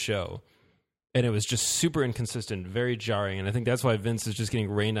rest of this show. And it was just super inconsistent, very jarring. And I think that's why Vince is just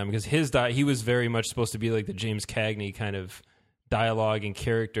getting rained on, because he was very much supposed to be like the James Cagney kind of dialogue and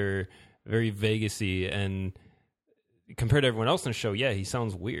character, very Vegas-y. And compared to everyone else in the show, yeah, he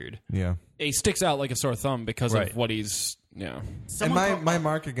sounds weird. Yeah. He sticks out like a sore thumb because of what he's... Yeah. And my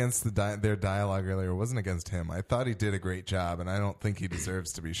mark against their dialogue earlier wasn't against him. I thought he did a great job, and I don't think he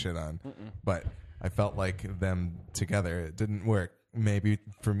deserves to be shit on. But I felt like them together, it didn't work. Maybe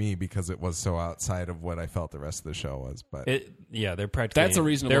for me because it was so outside of what I felt the rest of the show was. But they're practically that's a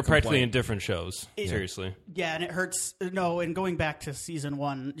reasonable. They're practically complaint. in different shows. Seriously. Yeah, and it hurts. No, and going back to season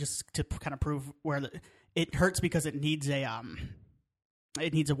 1, just to kind of prove where it hurts because it needs a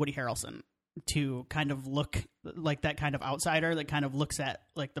Woody Harrelson to kind of look like that kind of outsider that kind of looks at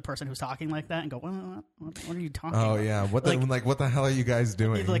like the person who's talking like that and go, what are you talking about? Oh yeah, what the hell are you guys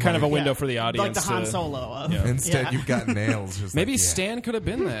doing? Like, kind of a window for the audience, like the Han Solo of. Instead, you've got Nails. Just maybe Stan could have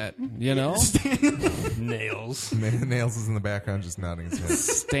been that. You know, Nails. Nails is in the background, just nodding his head.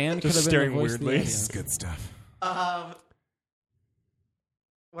 Stan could have been staring the voice of the weirdly. audience. This is good stuff.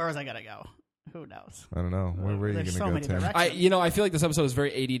 Where was I gonna go? Who knows? I don't know. Where were you going There's to so go, many Tim? directions. I feel like this episode is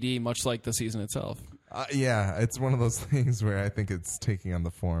very ADD, much like the season itself. Yeah, it's one of those things where I think it's taking on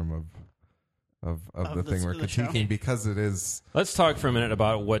the form of the thing we're the show. critiquing because it is. Let's talk for a minute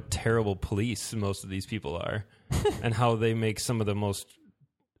about what terrible police most of these people are and how they make some of the most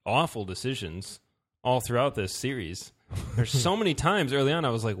awful decisions all throughout this series. There's so many times early on I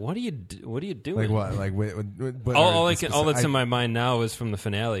was like, what are you doing? Like what? Like what all that's in my mind now is from the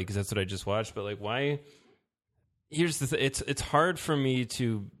finale because that's what I just watched. But like, why? Here's the thing: it's hard for me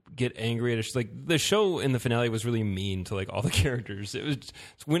to get angry at it. Like the show in the finale was really mean to like all the characters. It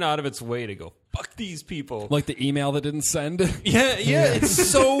went out of its way to go fuck these people. Like the email that didn't send. Yeah, it's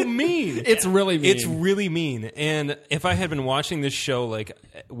so mean. It's really mean. It's really mean. And if I had been watching this show like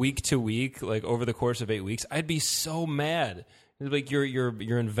week to week, like over the course of 8 weeks, I'd be so mad. Like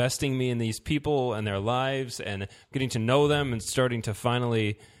you're investing me in these people and their lives and getting to know them and starting to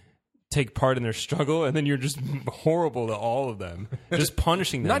finally take part in their struggle, and then you're just horrible to all of them, just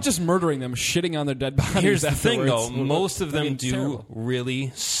punishing them. Not just murdering them, shitting on their dead bodies. Here's the thing, though. afterwards. Most of them do terrible.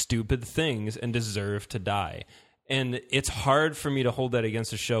 really stupid things and deserve to die. And it's hard for me to hold that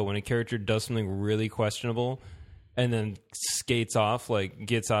against a show when a character does something really questionable and then skates off, like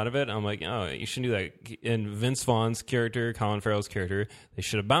gets out of it. I'm like, oh, you shouldn't do that. And Vince Vaughn's character, Colin Farrell's character, they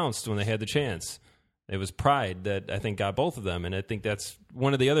should have bounced when they had the chance. It was pride that I think got both of them. And I think that's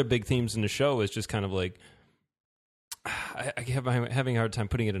one of the other big themes in the show is just kind of like, I'm having a hard time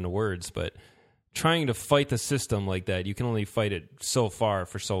putting it into words, but trying to fight the system like that, you can only fight it so far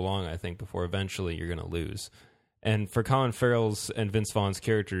for so long, I think, before eventually you're going to lose. And for Colin Farrell's and Vince Vaughn's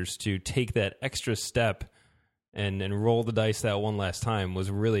characters to take that extra step and roll the dice that one last time was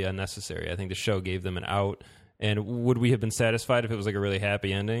really unnecessary. I think the show gave them an out. And would we have been satisfied if it was like a really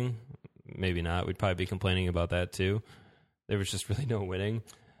happy ending? Maybe not. We'd probably be complaining about that too. There was just really no winning.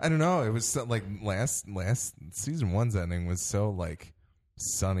 I don't know. It was so, like last season 1's ending was so like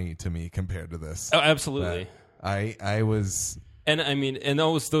sunny to me compared to this. Oh, absolutely. I was, and I mean, and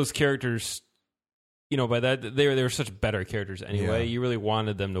those characters, you know, by that they were such better characters anyway. Yeah. You really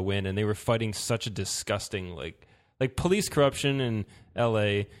wanted them to win, and they were fighting such a disgusting like police corruption in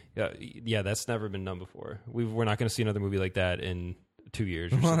L.A. Yeah, that's never been done before. We're not going to see another movie like that in 2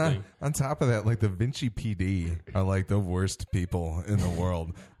 years or something. On top of that, like the Vinci PD are like the worst people in the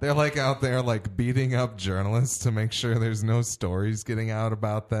world. They're like out there like beating up journalists to make sure there's no stories getting out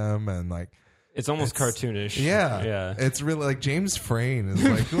about them, and like it's almost cartoonish. Yeah. It's really like James Frain is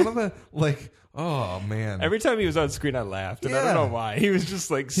like one of the like, oh man. Every time he was on screen, I laughed, and I Yeah. don't know why. He was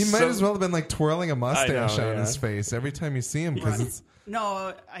just like He might as well have been like twirling a mustache I know, on yeah. his face every time you see him because it's.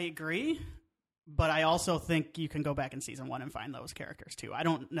 No, I agree, but I also think you can go back in season 1 and find those characters too. I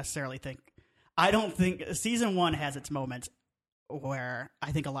don't think season 1 has its moments where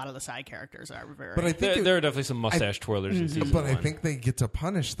I think a lot of the side characters are very. But I think there are definitely some mustache twirlers in season But 1. I think they get to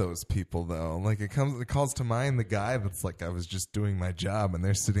punish those people though. Like it calls to mind the guy that's like, I was just doing my job, and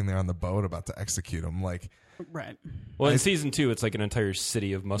they're sitting there on the boat about to execute him. Like, right. Well, in season 2, it's like an entire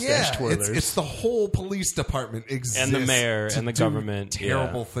city of mustache twirlers. it's the whole police department exists, And the mayor to and the do government,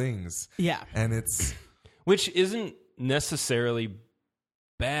 terrible things. Yeah. And it's Which isn't necessarily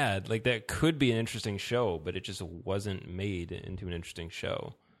bad. Like, that could be an interesting show, but it just wasn't made into an interesting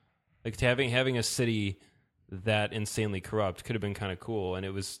show. Like, having a city that insanely corrupt could have been kind of cool, and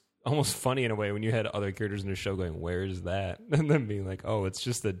it was almost funny in a way when you had other characters in the show going, "Where is that?" and then being like, "Oh, it's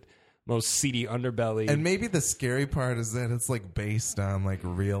just the most seedy underbelly." And maybe the scary part is that it's like based on like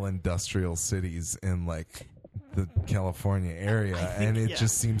real industrial cities in like the California area, and it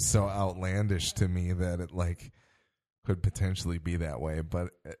just seems so outlandish to me that it like could potentially be that way. But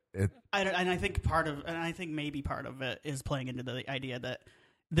I think maybe part of it is playing into the idea that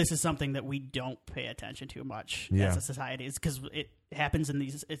this is something that we don't pay attention to much as a society. It's because it happens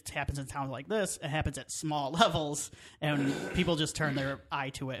in towns like this. It happens at small levels, and people just turn their eye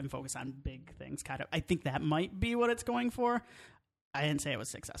to it and focus on big things. Kind of, I think that might be what it's going for. I didn't say it was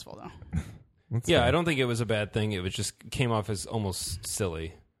successful though. I don't think it was a bad thing. It was just came off as almost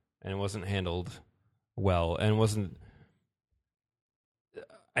silly, and it wasn't handled well, and wasn't.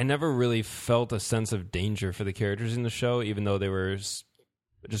 I never really felt a sense of danger for the characters in the show, even though they were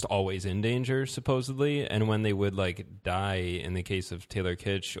just always in danger, supposedly. And when they would like die in the case of Taylor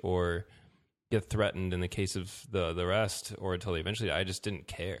Kitsch or get threatened in the case of the rest, or until they eventually died, I just didn't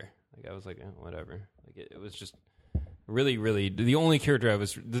care. Like, I was like, whatever. Like, it was just really, really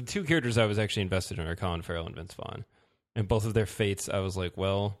the two characters I was actually invested in are Colin Farrell and Vince Vaughn. And both of their fates, I was like,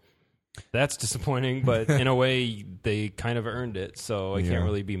 well, that's disappointing, but in a way they kind of earned it. So I can't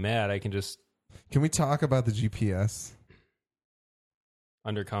really be mad. I can just... Can we talk about the GPS?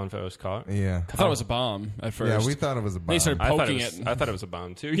 Under Colin Farrell's car? Yeah. I thought it was a bomb at first. Yeah, we thought it was a bomb. They started poking it. I thought it was a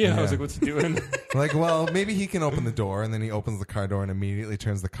bomb too. Yeah, I was like, what's it doing? Like, well, maybe he can open the door, and then he opens the car door and immediately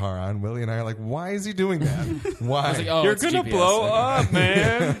turns the car on. Willie and I are like, why is he doing that? Why? I was like, oh, You're it's going to GPS. blow up,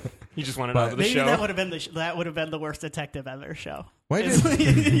 man. He just wanted out of the Maybe show. that would have been the worst detective ever show. Why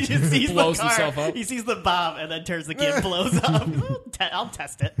He just sees Blows the car, himself up. He sees the bomb and then turns the key and blows up. I'll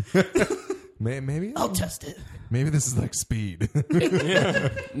test it. Maybe I'll test it. Maybe this is like Speed.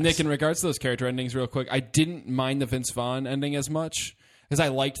 Nick, in regards to those character endings, real quick, I didn't mind the Vince Vaughn ending as much because I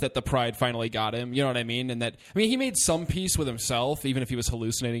liked that the pride finally got him. You know what I mean? And that, I mean, he made some peace with himself, even if he was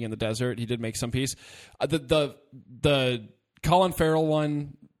hallucinating in the desert. He did make some peace. The Colin Farrell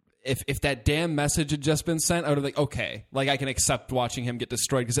one, if that damn message had just been sent, I would have like, okay, like I can accept watching him get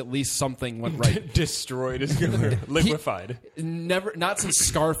destroyed because at least something went right. Destroyed is liquefied. Not since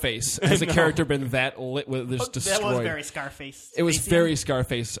Scarface has a character been that lit with just destroyed. That was very Scarface. It was very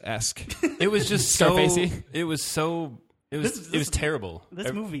Scarface-esque. It was just Scarfacey? It was terrible.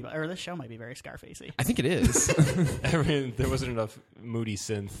 This movie or this show might be very Scarfacey. I think it is. There wasn't enough moody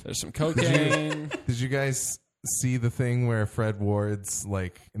synth. There's some cocaine. Did you guys see the thing where Fred Ward's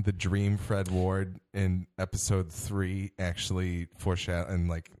like the dream Fred Ward in episode 3 actually foreshadows and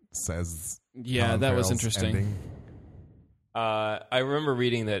like says Yeah, that was interesting. ending? I remember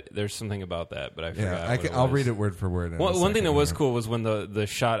reading that there's something about that, but I forgot. I'll read it word for word. One thing that was cool was when the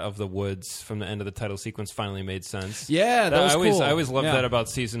shot of the woods from the end of the title sequence finally made sense. Yeah, that was cool. I always loved Yeah. that about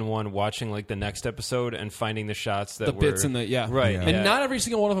season 1, watching like the next episode and finding the shots that The were bits in the right, And yeah. not every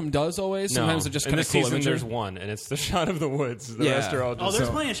single one of them does always. Sometimes they're just in kind this of cool season, imagery. there's one, and it's the shot of the woods. The Yeah. rest are all just There's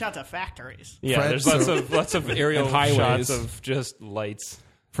plenty of shots of factories. yeah. Fred, There's lots of aerial And highways. shots of just lights.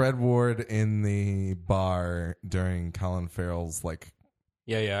 Fred Ward in the bar during Colin Farrell's like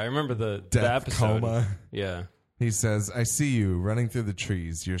Yeah. I remember the death episode. coma. Yeah. He says, I see you running through the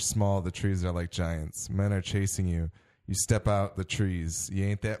trees. You're small. The trees are like giants. Men are chasing you. You step out the trees. You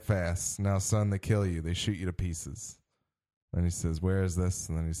ain't that fast. Now, son, they kill you. They shoot you to pieces. Then he says, where is this?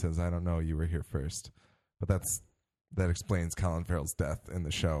 And then he says, I don't know. You were here first. But that explains Colin Farrell's death in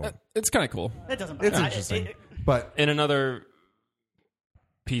the show. It's kind of cool. It doesn't bother It's me. interesting. But In another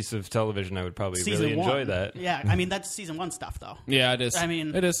piece of television, I would probably Season really enjoy 1. that. Yeah, I mean that's season 1 stuff though. Yeah, it is. I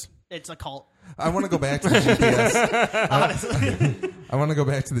mean, it is. It's a cult. I want to go back to the GPS. Honestly, I want to go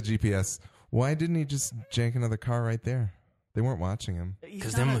back to the GPS. Why didn't he just jank another car right there? They weren't watching him.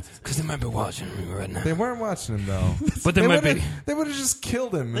 Because they might be watching me right now. They weren't watching him, though. But they might be. They would have just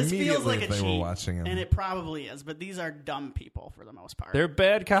killed him this immediately feels like a if they cheat, were watching him. and it probably is. But these are dumb people for the most part. They're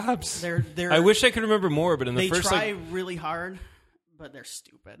bad cops. They're I wish I could remember more, but in the they first try really hard, but they're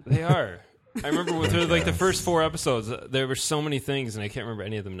stupid. they are. I remember with the first 4 episodes, there were so many things, and I can't remember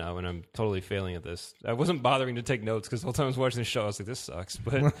any of them now, and I'm totally failing at this. I wasn't bothering to take notes because the whole time I was watching the show, I was like, this sucks.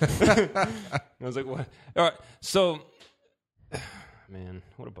 But I was like, what? All right, so, man,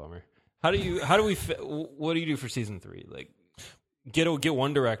 what a bummer. What do you do for season 3? Like, get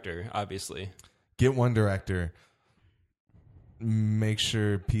one director, obviously. Get one director. Make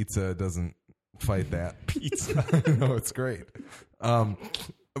sure Pizza doesn't fight that. Pizza. No, it's great.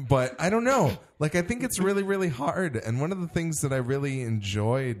 But I don't know. Like, I think it's really, really hard. And one of the things that I really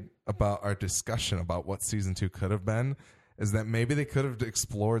enjoyed about our discussion about what season 2 could have been is that maybe they could have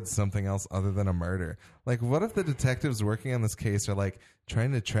explored something else other than a murder. Like, what if the detectives working on this case are like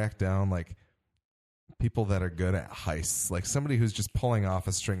trying to track down like people that are good at heists, like somebody who's just pulling off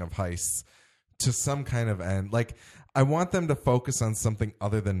a string of heists to some kind of end. Like, I want them to focus on something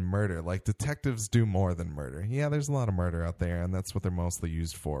other than murder. Like, detectives do more than murder. Yeah, there's a lot of murder out there, and that's what they're mostly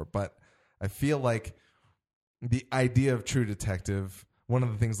used for. But I feel like the idea of true detective, one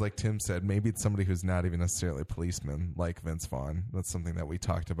of the things like Tim said, maybe it's somebody who's not even necessarily a policeman, like Vince Vaughn. That's something that we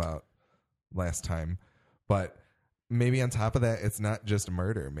talked about last time. But maybe on top of that, it's not just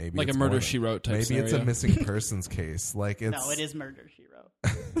murder. Maybe like it's a Murder, more, She Wrote type maybe scenario. it's a missing persons case. Like, it's No, it is Murder, She Wrote.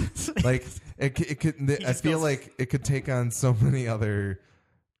 like it could. I feel like it could take on so many other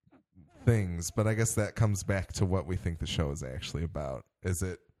things, but I guess that comes back to what we think the show is actually about. Is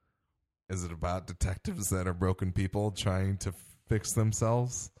it about detectives that are broken people trying to fix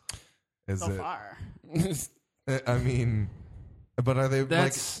themselves? Is So it? far. I mean, but are they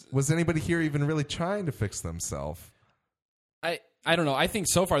That's- like? Was anybody here even really trying to fix themselves? I don't know. I think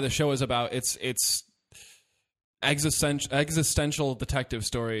so far the show is about it's existential detective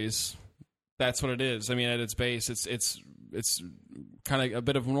stories. That's what it is. I mean, at its base, it's kind of a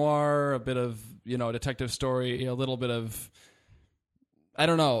bit of noir, a bit of detective story, a little bit of I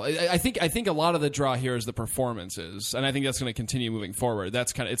don't know. I think a lot of the draw here is the performances, and I think that's going to continue moving forward.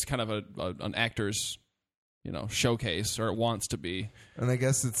 It's kind of an actor's showcase, or it wants to be. And I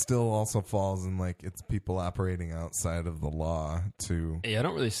guess it still also falls in like it's people operating outside of the law too. Yeah, I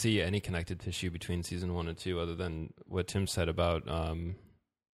don't really see any connected tissue between season 1 and 2, other than what Tim said about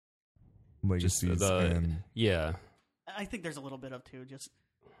Legacies and yeah. I think there's a little bit of too, just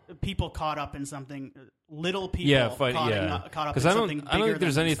people caught up in something. Little people caught up in something bigger. I don't think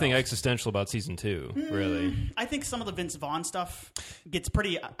there's than anything themselves. existential about season 2, really. I think some of the Vince Vaughn stuff gets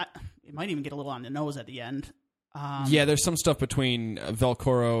pretty. It might even get a little on the nose at the end. Yeah, there's some stuff between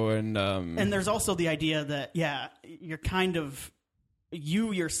Velcoro and And there's also the idea that you're kind of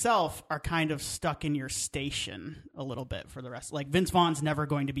you yourself are kind of stuck in your station a little bit for the rest. Like Vince Vaughn's never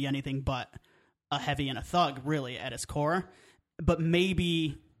going to be anything but a heavy and a thug, really, at his core. But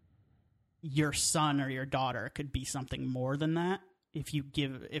maybe your son or your daughter could be something more than that if you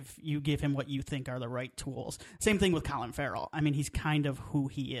give him what you think are the right tools. Same thing with Colin Farrell. I mean, he's kind of who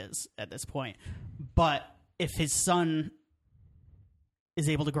he is at this point. But if his son is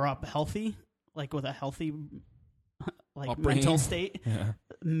able to grow up healthy, like with a healthy upbringing, mental state,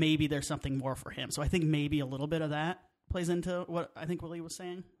 maybe there's something more for him. So I think maybe a little bit of that plays into what I think Willie was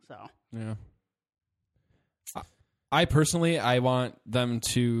saying. So yeah. I personally, I want them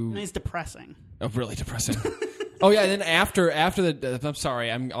to. And it's depressing. Oh, really depressing. Oh yeah, and then after the, I'm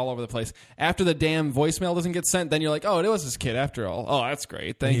sorry, I'm all over the place. After the damn voicemail doesn't get sent, then you're like, oh, it was his kid after all. Oh, that's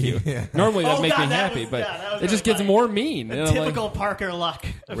great, thank you. Yeah. Normally that Oh, makes God, me that happy, was- but that was it just really gets funny. more mean. And I'm like, Typical Parker luck.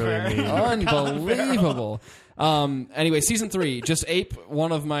 Really mean. unbelievable. Anyway, season 3, just ape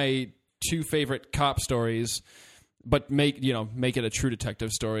one of my 2 favorite cop stories, but make it a true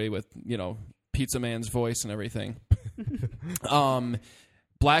detective story with Pizza Man's voice and everything.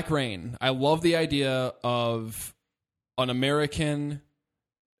 Black Rain. I love the idea of an American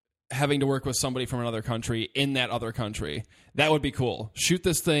having to work with somebody from another country in that other country. That would be cool. Shoot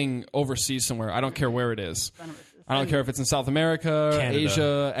this thing overseas somewhere. I don't care where it is. I don't care if it's in South America, Canada.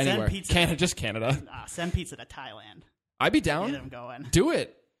 Asia, anywhere. pizza. Just Canada. Send pizza to Thailand. I'd be Get down. him going. Do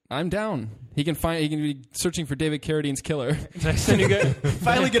it. I'm down. He can be searching for David Carradine's killer.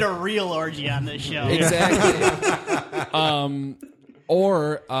 Finally get a real orgy on this show. Exactly.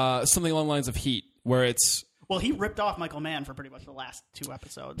 Or something along the lines of Heat, where it's Well, he ripped off Michael Mann for pretty much the last 2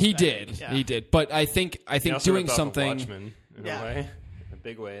 episodes. he I did, think. Yeah. he did. But I think He also doing ripped off of something, Watchmen in Yeah. a way, a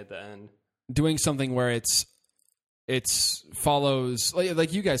big way at the end. doing something where it's follows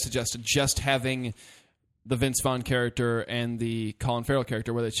like you guys suggested, just having the Vince Vaughn character and the Colin Farrell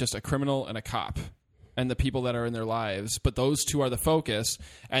character, where it's just a criminal and a cop and the people that are in their lives, but those two are the focus,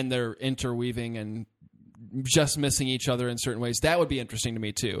 and they're interweaving and just missing each other in certain ways. That would be interesting to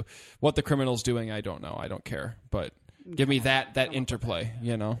me too. What the criminal's doing, I don't know. I don't care, but give me that interplay,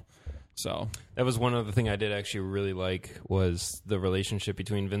 So That was one other thing I did actually really like, was the relationship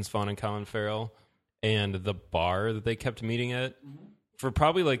between Vince Vaughn and Colin Farrell and the bar that they kept meeting at. For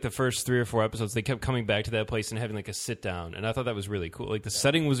probably like the first 3 or 4 episodes, they kept coming back to that place and having like a sit down. And I thought that was really cool. Like the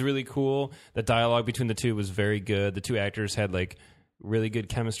setting was really cool. The dialogue between the two was very good. The 2 actors had like really good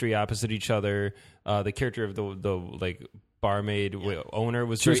chemistry opposite each other. The character of the like barmaid owner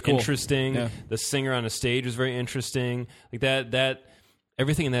was She was very cool. interesting. Yeah. The singer on the stage was very interesting. Like that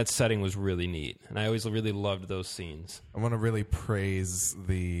everything in that setting was really neat, and I always really loved those scenes. I want to really praise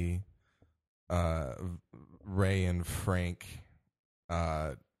the Ray and Frank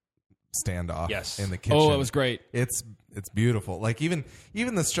standoff Yes. in the kitchen. Oh, it was great. It's beautiful. Like even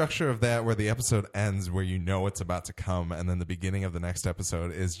the structure of that, where the episode ends, where you know it's about to come, and then the beginning of the next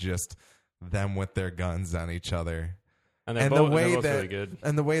episode is just them with their guns on each other. And they're And both, the way they're both that really good.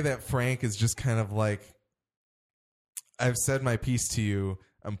 and the way that Frank is just kind of like, I've said my piece to you.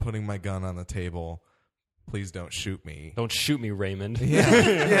 I'm putting my gun on the table. Please don't shoot me. Don't shoot me, Raymond.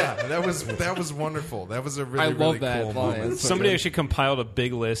 Yeah, that was wonderful. That was a really, I love really that cool line. moment. It's so Somebody good. actually compiled a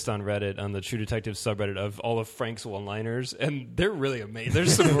big list on Reddit, on the True Detective subreddit, of all of Frank's one-liners, and they're really amazing.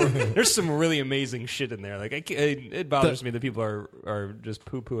 There's some really amazing shit in there. Like it bothers me that people are just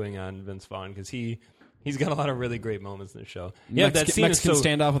poo-pooing on Vince Vaughn, because he's got a lot of really great moments in the show. Yeah, that scene Mexican is so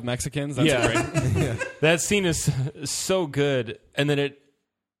standoff with Mexicans. That's great. That scene is so good, and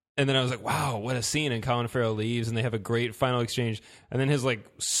then I was like, wow, what a scene. And Colin Farrell leaves, and they have a great final exchange. And then his like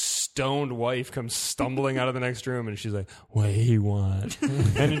stoned wife comes stumbling out of the next room, and she's like, what do you want?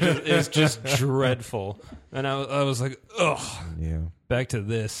 And it's just dreadful. And I was like, ugh, Yeah. back to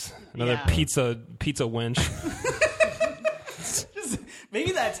this. Another Yeah. pizza wench.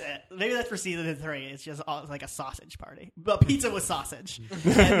 Maybe that's it. Maybe that's for season 3. It's just it's like a sausage party, but pizza with sausage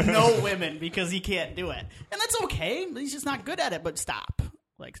and no women, because he can't do it, and that's okay. He's just not good at it. But stop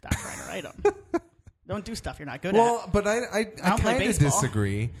trying to write him. Don't do stuff you're not good at. Well, but I don't play kind of baseball.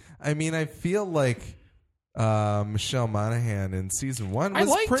 disagree. I mean, I feel like Michelle Monaghan in season 1 I was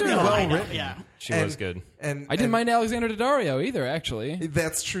liked pretty her. well I know, written. yeah. She And- was good. And I didn't mind Alexander Daddario either, actually.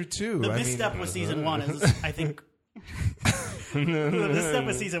 That's true too. The I misstep mean, with season 1 is, I think, the misstep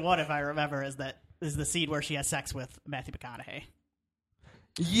with season 1, if I remember, is the scene where she has sex with Matthew McConaughey,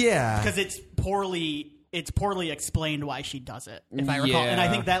 yeah, because it's poorly explained why she does it, if I recall. And I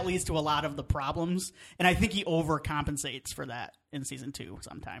Yeah. think that leads to a lot of the problems. And I think he overcompensates for that in season 2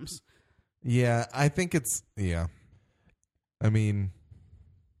 sometimes. yeah. I think it's yeah. I mean,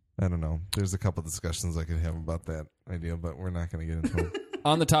 I don't know. There's a couple discussions I could have about that idea, but we're not going to get into them.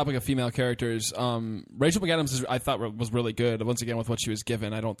 On the topic of female characters, Rachel McAdams I thought was really good. Once again, with what she was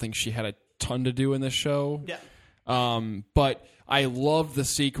given, I don't think she had a ton to do in this show. Yeah. But I love the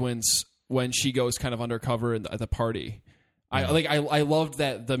sequence when she goes kind of undercover at the party. I loved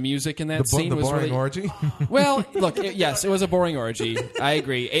that the music in that scene the was boring really orgy. well. Look, yes, it was a boring orgy. I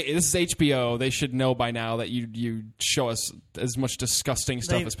agree. This is HBO. They should know by now that you show us as much disgusting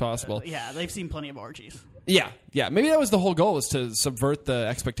stuff as possible. Yeah, they've seen plenty of orgies. Yeah. Maybe that was the whole goal, was to subvert the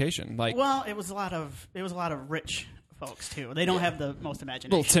expectation. Like, Well, it was a lot of rich folks too. They don't have the most a imagination.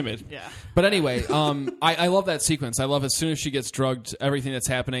 little timid. Yeah. But anyway, I love that sequence. I love as soon as she gets drugged, everything that's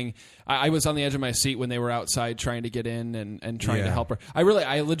happening. I was on the edge of my seat when they were outside trying to get in and trying to Yeah. help her. I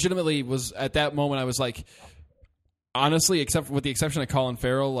legitimately was at that moment. I was like, honestly, with the exception of Colin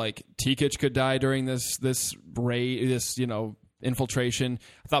Farrell, like T-Kitch could die during this infiltration.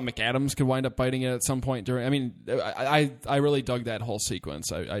 I thought McAdams could wind up biting it at some point during. I mean, I really dug that whole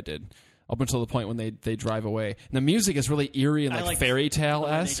sequence. I did. Up until the point when they drive away. And the music is really eerie and I like fairy the way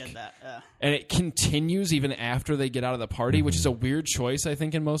tale-esque. They did that. Yeah. And it continues even after they get out of the party, which is a weird choice, I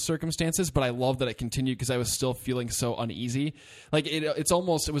think, in most circumstances. But I love that it continued because I was still feeling so uneasy. Like it was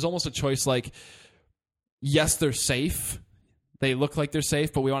almost a choice. Like, yes, they're safe. They look like they're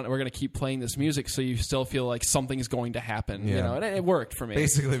safe, but we're going to keep playing this music, so you still feel like something's going to happen. Yeah. You know, and it worked for me.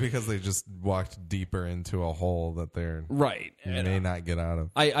 Basically, because they just walked deeper into a hole that they're Right. may not get out of.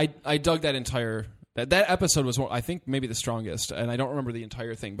 I dug that entire that episode was I think maybe the strongest, and I don't remember the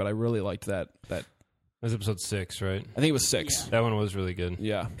entire thing, but I really liked that. That was episode 6, right? I think it was 6. Yeah. That one was really good.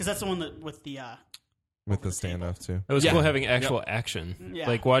 Yeah. Because that's the one that with the With the standoff too. It was Yeah. cool having actual action. Yeah.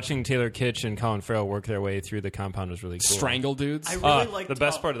 Like watching Taylor Kitsch and Colin Farrell work their way through the compound was really cool. Strangle dudes. I really liked the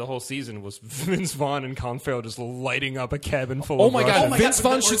best part of the whole season was Vince Vaughn and Colin Farrell just lighting up a cabin full Oh of my Russians. god, Oh my Vince God,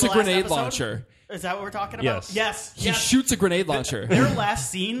 Vaughn was shoots the a last grenade episode? launcher. Is that what we're talking Yes. about? Yes. He shoots a grenade launcher. Their last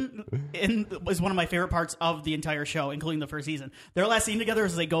scene was one of my favorite parts of the entire show, including the first season. Their last scene together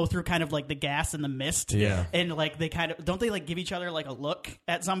is they go through kind of like the gas and the mist. Yeah. And like they kind of don't they like give each other like a look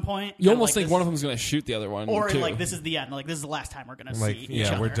at some point? You almost think one of them's going to shoot the other one. or too. like this is the end. Like this is the last time we're going to Like, see yeah,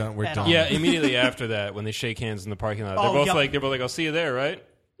 each other. we're done- we're at done. all. Yeah, immediately after that, when they shake hands in the parking lot, Oh, they're yep. both like, I'll see you there, right?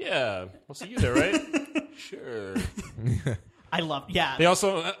 Yeah, I'll see you there, right? Sure. I love. Yeah. They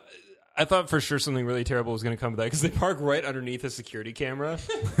also, I thought for sure something really terrible was going to come to that because they park right underneath a security camera,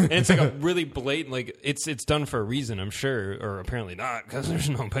 and it's like a really blatant, like it's done for a reason, I'm sure, or apparently not because there's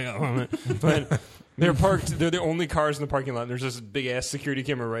no payoff on it. But they're parked; they're the only cars in the parking lot. And there's this big ass security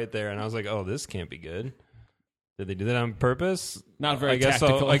camera right there, and I was like, oh, this can't be good. Did they do that on purpose? Not very I guess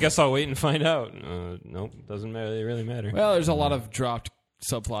tactical. I guess I'll wait and find out. Nope, doesn't really matter. Well, there's a lot of dropped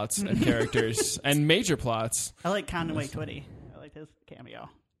subplots and characters and major plots. I like Conway Twitty. I liked his cameo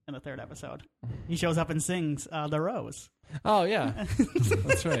in the 3rd episode. He shows up and sings The Rose. Oh, yeah.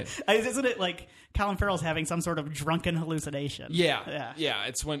 That's right. Isn't it like Colin Farrell's having some sort of drunken hallucination? Yeah.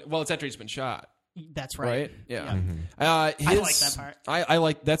 It's it's after he's been shot. That's right. Right? Yeah. I like that part. I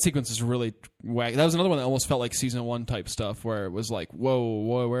like that sequence is really wacky. That was another one that almost felt like season 1 type stuff where it was like,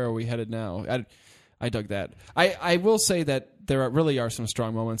 whoa, where are we headed now? I dug that. I will say that there really are some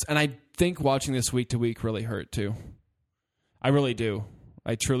strong moments, and I think watching this week to week really hurt too. I really do.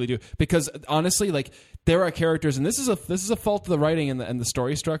 I truly do. Because honestly, like, there are characters, and this is a fault of the writing and the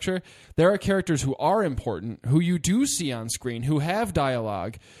story structure. There are characters who are important, who you do see on screen, who have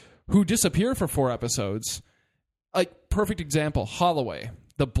dialogue, who disappear for 4 episodes. Like, perfect example, Holloway,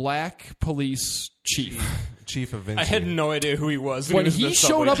 the black police chief. Chief of Vinci. I had no idea who he was. When was in he the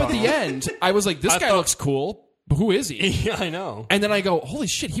showed subway up at the tunnel. end, I was like, this guy looks cool, but who is he? Yeah, I know. And then I go, holy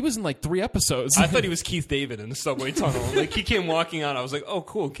shit, he was in like 3 episodes. I thought he was Keith David in the subway tunnel. Like, he came walking on. I was like, oh,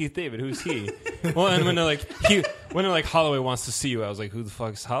 cool, Keith David. Who's he? Well, and when they're like, Holloway wants to see you, I was like, who the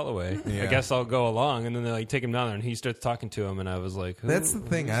fuck's Holloway? Yeah. I guess I'll go along. And then they like take him down there, and he starts talking to him, and I was like, who? That's the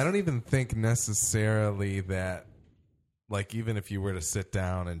thing. I don't even think necessarily that, like, even if you were to sit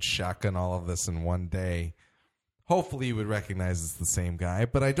down and shotgun all of this in one day, hopefully you would recognize it's the same guy,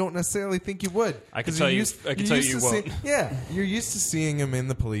 but I don't necessarily think you would. I can 'Cause tell you're you. used- I can you're tell used you to won't. yeah, you're used to seeing him in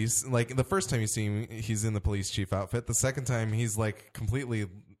the police. Like, the first time you see him, he's in the police chief outfit. The second time, he's like completely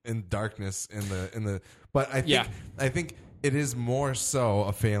in darkness in the. But I think it is more so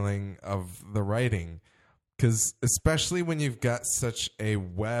a failing of the writing, because especially when you've got such a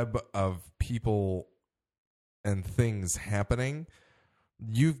web of people and things happening,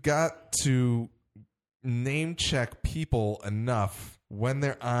 you've got to name check people enough when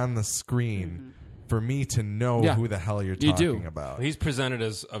they're on the screen for me to know who the hell you're talking about. He's presented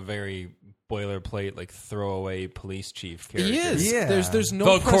as a very boilerplate, like, throwaway police chief character. He is. Yeah. There's no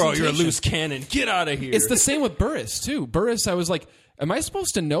Velcro, you're a presentation. loose cannon. Get out of here. It's the same with Burris too. Burris, I was like, am I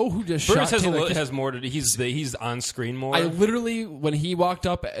supposed to know who just Burris shot Taylor Kitsch? has more to. He's on screen more. I literally, when he walked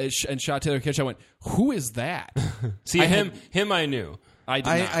up and shot Taylor Kitsch, I went, "Who is that?" See, him I knew. I did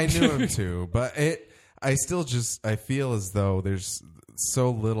not. I knew him too, but I still I feel as though there's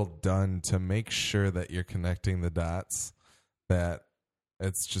so little done to make sure that you're connecting the dots that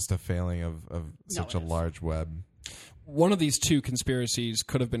it's just a failing of such a large web. One of these 2 conspiracies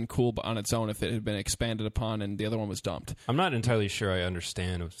could have been cool on its own if it had been expanded upon, and the other one was dumped. I'm not entirely sure I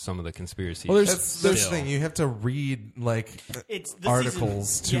understand some of the conspiracies. Well, That's the thing. You have to read like It's the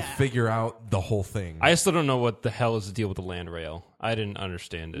articles season- to yeah. figure out the whole thing. I still don't know what the hell is the deal with the land rail. I didn't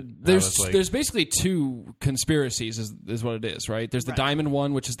understand it. I was like, There's basically 2 conspiracies is what it is, right? There's the diamond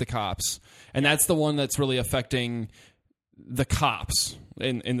one, which is the cops, and that's the one that's really affecting the cops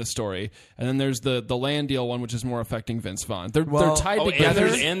in the story, and then there's the land deal one, which is more affecting Vince Vaughn. They're tied together.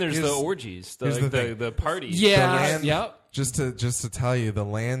 and there's the Here's- orgies, here's the thing. the parties. Yeah, The land- yeah. Just to tell you, the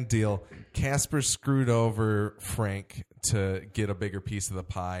land deal, Casper screwed over Frank to get a bigger piece of the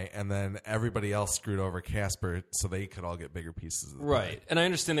pie, and then everybody else screwed over Casper so they could all get bigger pieces of the pie. Right. And I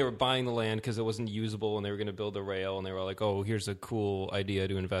understand they were buying the land because it wasn't usable and they were going to build a rail, and they were like, oh, here's a cool idea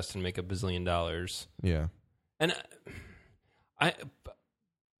to invest and make $1 billion. Yeah. And I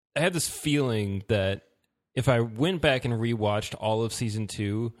had this feeling that if I went back and rewatched all of season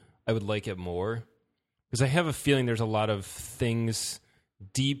 2, I would like it more. Because I have a feeling there's a lot of things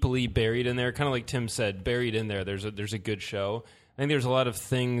deeply buried in there. Kind of like Tim said, buried in there. There's a good show. I think there's a lot of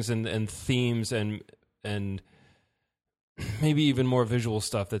things and themes and maybe even more visual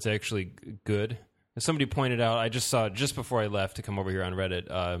stuff that's actually good. As somebody pointed out, I just saw it just before I left to come over here on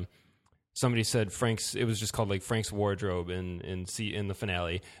Reddit. Somebody said it was just called like Frank's wardrobe in the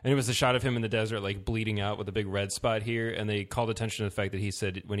finale, and it was a shot of him in the desert like bleeding out with a big red spot here, and they called attention to the fact that he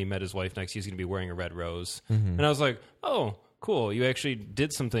said when he met his wife next he's going to be wearing a red rose. And I was like, oh, cool, you actually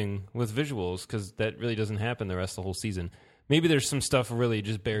did something with visuals, because that really doesn't happen the rest of the whole season. Maybe there's some stuff really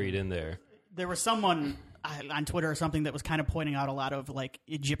just buried in there. There was someone on Twitter or something that was kind of pointing out a lot of like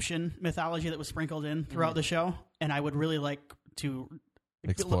Egyptian mythology that was sprinkled in throughout the show, and I would really like to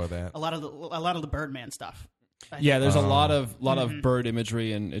Explore that. a lot of the Birdman stuff. Yeah, there's a lot of bird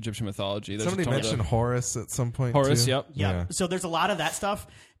imagery in Egyptian mythology. There's Somebody a ton of mentioned Horus at some point. Horus, too. yep. Yeah. So there's a lot of that stuff.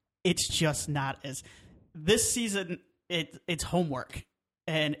 It's just not as this season. It's homework,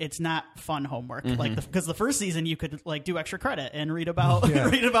 and it's not fun homework. Like because the first season you could like do extra credit and read about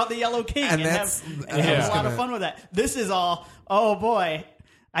read about the Yellow King and have a lot of fun with that. This is all. Oh boy.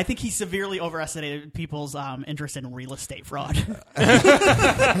 I think he severely overestimated people's interest in real estate fraud.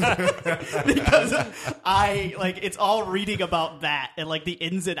 Because it's all reading about that and like the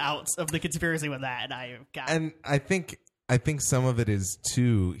ins and outs of the conspiracy with that, and I think some of it is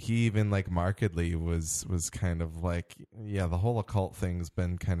too. He even like markedly was kind of like, yeah, the whole occult thing's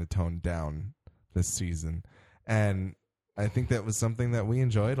been kind of toned down this season, and I think that was something that we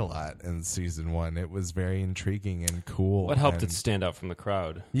enjoyed a lot in season 1. It was very intriguing and cool. What helped it stand out from the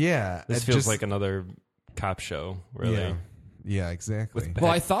crowd? Yeah, this feels like another cop show, really. Yeah, exactly.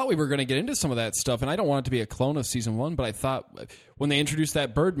 Well, I thought we were going to get into some of that stuff, and I don't want it to be a clone of season 1, but I thought when they introduced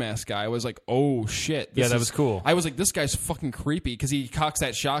that bird mask guy, I was like, oh, shit. That was cool. I was like, this guy's fucking creepy, because he cocks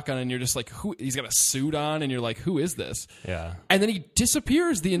that shotgun, and you're just like, who? He's got a suit on, and you're like, who is this? Yeah. And then he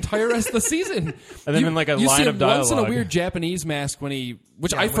disappears the entire rest of the season. And then in like a line of dialogue. Once in a weird Japanese mask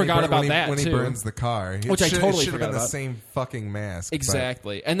which I forgot about that, when too. He burns the car. Which I totally should have forgot been about. the same fucking mask.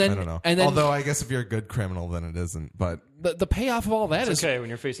 Exactly. And then, I don't know. And then, although I guess if you're a good criminal, then it isn't. But the payoff of all that is okay when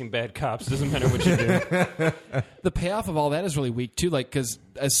you're facing bad cops. It doesn't matter what you do. The payoff of all that is really weak too. Like, because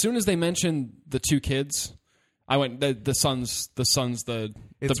as soon as they mentioned the 2 kids, I went the son's the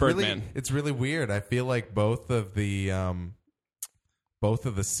Birdman. It's really weird. I feel like both of the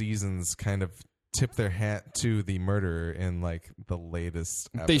seasons kind of tip their hat to the murderer in like the latest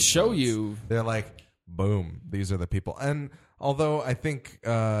episodes. They show you. They're like, boom, these are the people. And although I think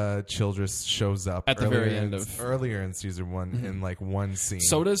Childress shows up at the very end earlier in season 1 in like one scene.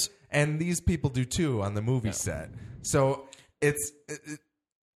 So does, and these people do too on the movie set. So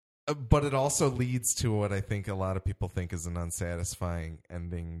but it also leads to what I think a lot of people think is an unsatisfying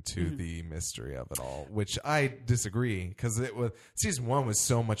ending to the mystery of it all, which I disagree, because season 1 was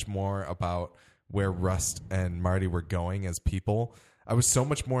so much more about where Rust and Marty were going as people. I was so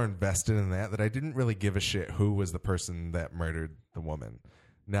much more invested in that I didn't really give a shit who was the person that murdered the woman.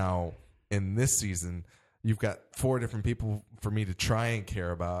 Now, in this season, you've got 4 different people for me to try and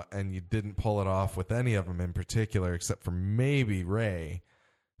care about, and you didn't pull it off with any of them in particular, except for maybe Ray.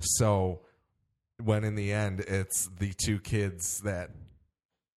 So, when in the end, it's the 2 kids that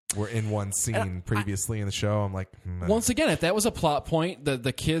were in one scene previously in the show, I'm like, nah. Once again, if that was a plot point,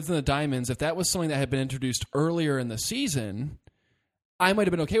 the kids and the diamonds, if that was something that had been introduced earlier in the season, I might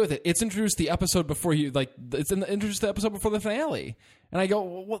have been okay with it. It's introduced the episode before introduced the episode before the finale, and I go,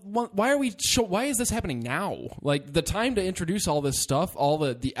 why is this happening now? Like, the time to introduce all this stuff, all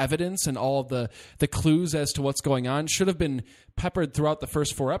the evidence and all the clues as to what's going on should have been peppered throughout the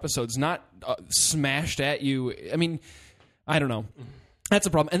first 4 episodes, not smashed at you. I mean, I don't know. That's a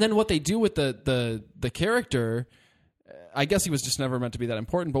problem. And then what they do with the character, I guess he was just never meant to be that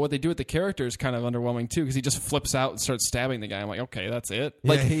important, but what they do with the character is kind of underwhelming too, because he just flips out and starts stabbing the guy. I'm like, okay, that's it.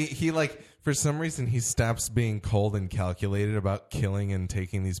 Yeah, he like, for some reason, he stops being cold and calculated about killing and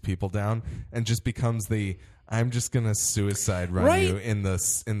taking these people down, and just becomes I'm just gonna suicide run you in the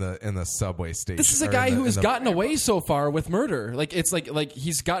subway station. This is a guy who has gotten away so far with murder. Like, it's like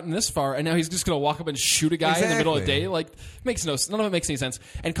he's gotten this far, and now he's just gonna walk up and shoot a guy in the middle of the day. Like, none of it makes any sense.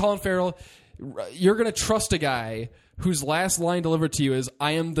 And Colin Farrell, you're gonna trust a guy whose last line delivered to you is,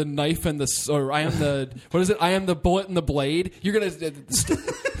 I am the knife and I am the, what is it? I am the bullet and the blade. You're going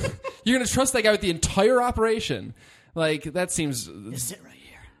to trust that guy with the entire operation. Like, that seems... Just sit right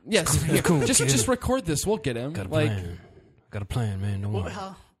here. Yes. Cool, just record this. We'll get him. Got a plan, man. Don't worry.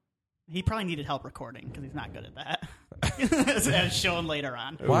 Well, he probably needed help recording, because he's not good at that. As shown later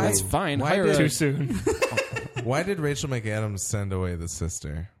on. Why? That's fine. Too soon. Why did Rachel McAdams send away the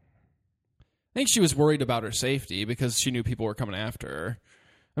sister? I think she was worried about her safety because she knew people were coming after her.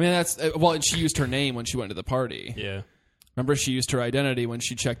 I mean, and she used her name when she went to the party. Yeah. Remember, she used her identity when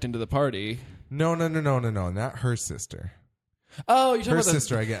she checked into the party. No, not her sister. Oh, you're talking her about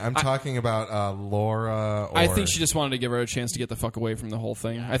sister. I'm talking about Laura. I think she just wanted to give her a chance to get the fuck away from the whole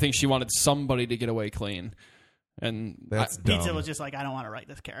thing. Yeah. I think she wanted somebody to get away clean. And that's dumb. Pizza was just like, I don't want to write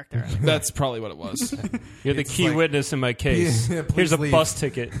this character. That's probably what it was. You're the key witness in my case. Yeah, here's a leave. bus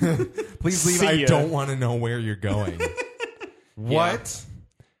ticket. Please leave. I don't want to know where you're going. What?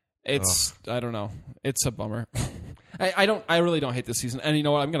 It's I don't know. It's a bummer. I really don't hate this season. And you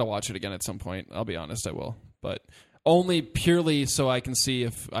know what? I'm going to watch it again at some point. I'll be honest, I will. But only purely so I can see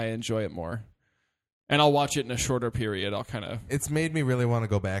if I enjoy it more. And I'll watch it in a shorter period. I'll kind of... It's made me really want to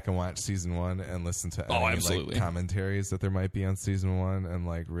go back and watch season 1 and listen to any absolutely. commentaries that there might be on season 1 and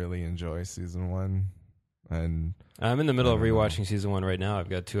like really enjoy season 1. And I'm in the middle of rewatching season 1 right now. I've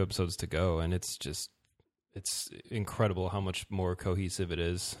got 2 episodes to go, and it's incredible how much more cohesive it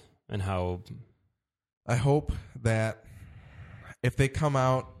is, and how... I hope that if they come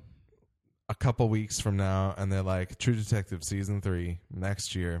out a couple weeks from now, and they're like, True Detective season 3 next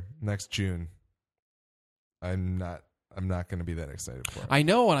June, I'm not going to be that excited for it. I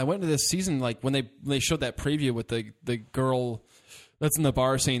know. When I went to this season, like when they showed that preview with the girl that's in the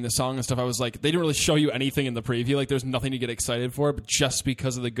bar singing the song and stuff, I was like, they didn't really show you anything in the preview. Like, there's nothing to get excited for, but just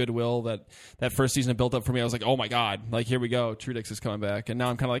because of the goodwill that first season built up for me, I was like, oh my God, like, here we go. True Dix is coming back. And now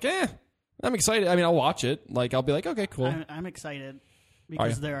I'm kind of like, I'm excited. I mean, I'll watch it. Like, I'll be like, okay, cool. I'm excited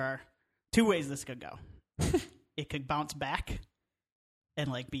because there are 2 ways this could go. It could bounce back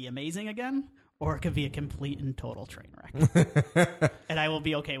and like be amazing again, or it could be a complete and total train wreck. And I will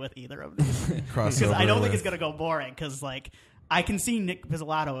be okay with either of these. Because I don't think it's going to go boring, because like, I can see Nick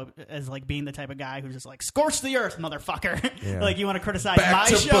Pizzolatto as like being the type of guy who's just like, scorch the earth, motherfucker. Yeah. Like, you want to criticize Back my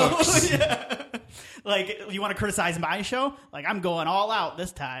to show? books. Yeah. Like, you want to criticize my show? Like, I'm going all out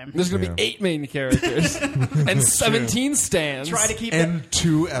this time. There's going to be 8 main characters and 17 stands. Try to keep and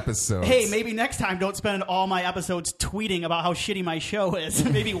 2 episodes. Hey, maybe next time don't spend all my episodes tweeting about how shitty my show is.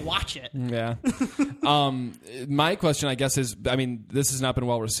 Maybe watch it. Yeah. My question, I guess, is, I mean, this has not been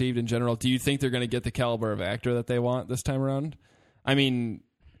well received in general. Do you think they're going to get the caliber of actor that they want this time around? I mean,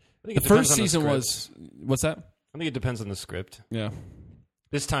 I think the first season was... What's that? I think it depends on the script. Yeah.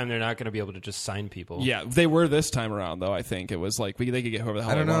 This time they're not going to be able to just sign people. Yeah, they were this time around, though, I think. It was like, they could get whoever the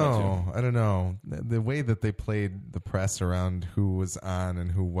hell they wanted to. I don't know. The way that they played the press around who was on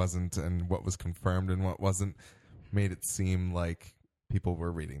and who wasn't and what was confirmed and what wasn't made it seem like people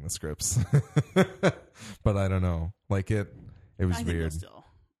were reading the scripts. But I don't know. Like, it was weird.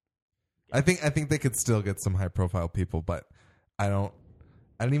 I think they could still get some high profile people, but I don't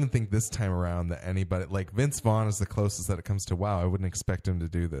even think this time around that anybody, like, Vince Vaughn is the closest that it comes to, wow, I wouldn't expect him to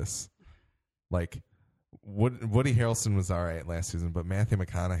do this. Like, Woody Harrelson was all right last season, but Matthew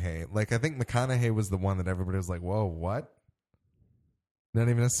McConaughey, like, I think McConaughey was the one that everybody was like, whoa, what? Not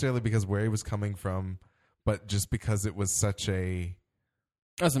even necessarily because where he was coming from, but just because it was such a...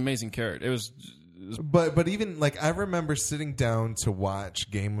 That's an amazing character. It was... But even, like, I remember sitting down to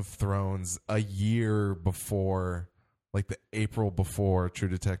watch Game of Thrones a year before... like the April before True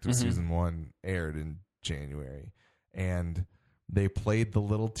Detective season 1 aired in January. And they played the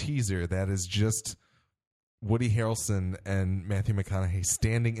little teaser that is just Woody Harrelson and Matthew McConaughey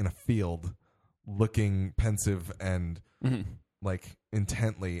standing in a field looking pensive and like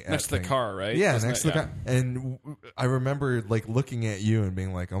intently next to the car, right? Yeah, next to the car. And I remember like looking at you and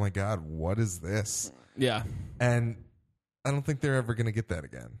being like, oh my God, what is this? Yeah. And I don't think they're ever going to get that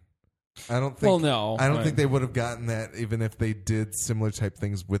again. I don't think. Well, no, I don't think they would have gotten that even if they did similar type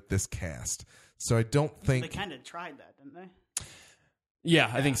things with this cast. So I don't think they kind of tried that, didn't they?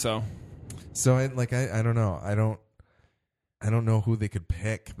 Yeah, I think so. So I don't know. I don't know who they could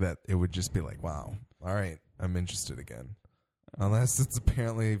pick that it would just be like, wow, all right, I'm interested again. Unless it's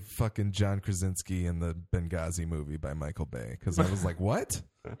apparently fucking John Krasinski in the Benghazi movie by Michael Bay, because I was like, what?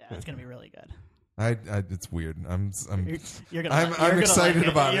 Yeah, it's gonna be really good. It's weird. I'm you're excited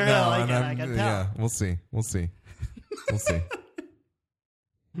like about it it now. like And I can tell. yeah, we'll see.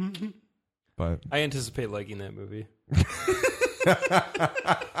 But I anticipate liking that movie. Who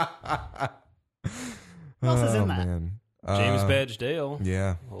else is in that? Man. James Badge Dale.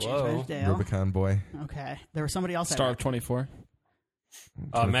 Yeah. Hello. James Badge Dale. Rubicon Boy. Okay, there was somebody else. Star of 24.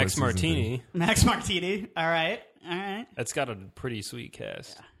 Max Martini. Max Martini. All right. That's got a pretty sweet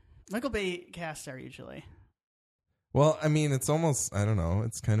cast. Yeah. Michael Bay casts are usually. Well, I mean, it's almost, I don't know,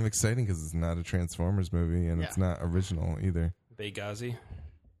 it's kind of exciting because it's not a Transformers movie and it's not original either. Benghazi.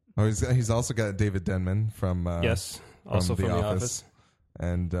 Oh, he's also got David Denman from yes, also from The Office.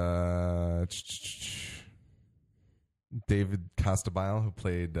 And David Costabile, who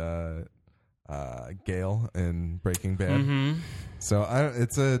played Gale in Breaking Bad. Mm-hmm. So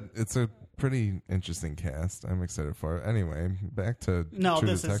it's a pretty interesting cast. I'm excited for it. Anyway, back to True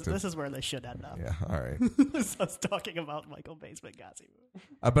Detective. This is where they should end up. Yeah, all right. Us talking about Michael Bay's Benghazi movie.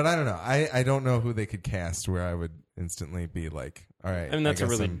 But I don't know. I don't know who they could cast where I would instantly be like, all right. I mean, that's a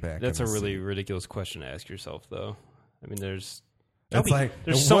I'm really ridiculous question to ask yourself, though. I mean, there's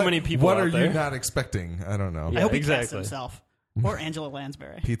so many people. What out are there. you not expecting? I don't know. Yeah, I hope he exactly. casts himself or Angela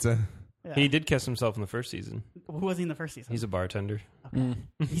Lansbury. Pizza. Yeah. He did cast himself in the first season. Who was he in the first season? He's a bartender. Okay.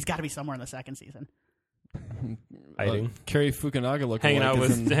 He's got to be somewhere in the second season. Hiding. Carrie Fukunaga looking Hanging out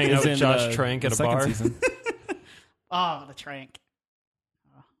with Josh Trank at a bar. Oh, the Trank.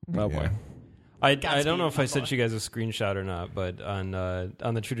 Oh boy. I don't know if I sent you guys a screenshot or not, but on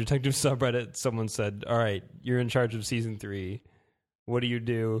the True Detective subreddit, someone said, "All right, you're in charge of season 3. What do you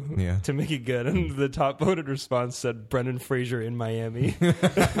do to make it good?" And the top voted response said, "Brendan Fraser in Miami."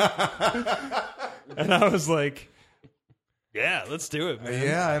 And I was like, Yeah, let's do it, man.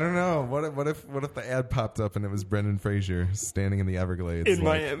 Yeah, I don't know. What if the ad popped up and it was Brendan Fraser standing in the Everglades In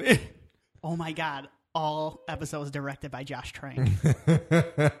Miami. Oh my God. All episodes directed by Josh Trank.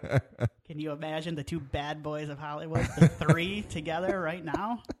 Can you imagine the two bad boys of Hollywood, the three together right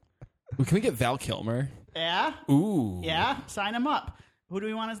now? Ooh, can we get Val Kilmer? Yeah? Ooh. Yeah? Sign him up. Who do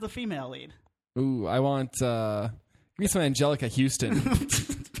we want as the female lead? Ooh, I want give me some Angelica Houston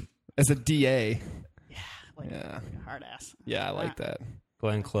as a DA. Like Yeah. a hard ass. Yeah, I like that.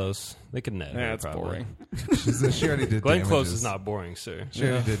 Glenn Close. They could net her, Yeah, it's probably. boring. She already did Glenn Damages. Close is not boring, sir. She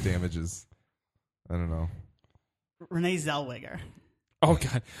already did Damages. I don't know. Renee Zellweger. Oh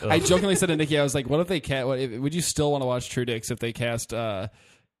God! I jokingly said to Nikki, I was like, "What if they would you still want to watch True Dicks if they cast Renee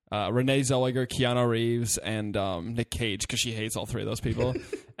Zellweger, Keanu Reeves, and Nick Cage because she hates all three of those people?"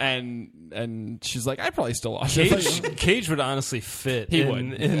 and she's like, "I'd probably still watch it." Cage would honestly fit. He in,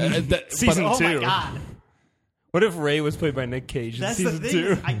 would. in But- season Oh 2. my God. What if Ray was played by Nick Cage in That's the season thing. 2?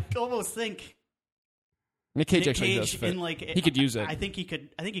 Is I almost think Nick Cage Nick actually does Cage fit. in like He could use it. I think he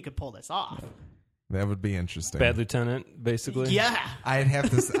could pull this off. That would be interesting. Bad Lieutenant, basically. Yeah. I'd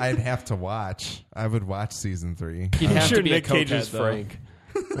have to watch. I would watch season 3. He'd I'm have sure to be Nick a Cage cokehead, is though. Frank.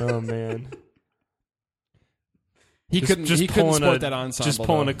 Oh man, He couldn't sport that ensemble. Just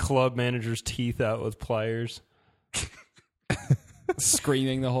pulling though. a club manager's teeth out with pliers.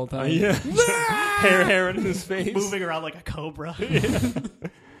 Screaming the whole time. Yeah, hair in his face. Moving around like a cobra.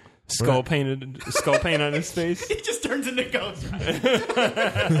 Skull paint on his face. He just turns into Ghost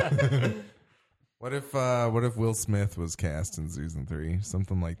Rider. What if Will Smith was cast in season 3?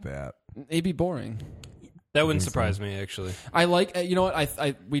 Something like that. It'd be boring. That wouldn't surprise me, actually. I like, you know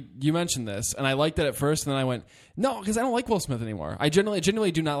what? You mentioned this, and I liked it at first, and then I went, no, because I don't like Will Smith anymore. I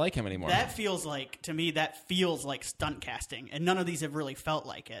genuinely do not like him anymore. That feels like stunt casting, and none of these have really felt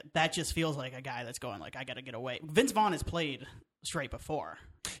like it. That just feels like a guy that's going like, I got to get away. Vince Vaughn has played straight before.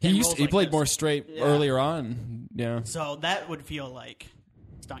 he roles like played this. more straight earlier on. Yeah. So that would feel like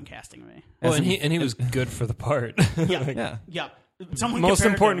stunt casting to me. Well, and he was good for the part. Yeah. Yeah. Someone Most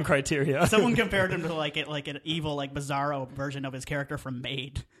compared important him, criteria. Someone compared him to like an evil, like bizarro version of his character from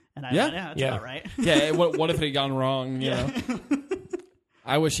Maid, and I thought, yeah, that's about right. Yeah. What if it had gone wrong? You know.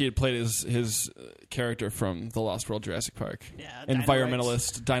 I wish he had played his character from The Lost World Jurassic Park. Yeah, Dino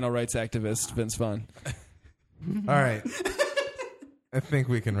Environmentalist, dino rights activist Vince Vaughn. All right. I think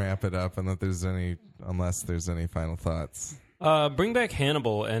we can wrap it up unless there's any final thoughts. Bring back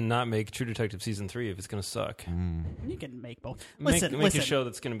Hannibal and not make True Detective season 3 if it's going to suck. You can make both. Make Listen, a show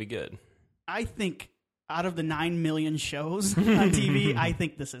that's going to be good. I think out of the 9 million shows on TV, I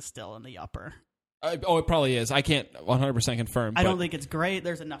think this is still in the upper. It probably is. I can't 100% confirm. I but- don't think it's great.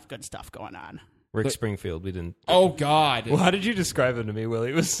 There's enough good stuff going on. Rick Springfield, we didn't. Oh God. Well, how did you describe him to me,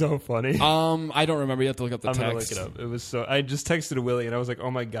 Willie? It was so funny. I don't remember. You have to look up the I'm text. gonna look it up. It was so. I just texted Willie and I was like,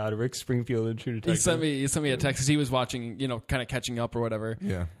 "Oh my god, Rick Springfield in True Detective." He sent me a text because he was watching, kind of catching up or whatever.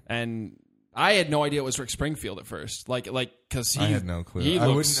 Yeah. And I had no idea it was Rick Springfield at first. Like because I had no clue. He I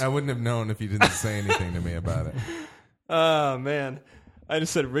looks, wouldn't have known if you didn't say anything to me about it. Oh man, I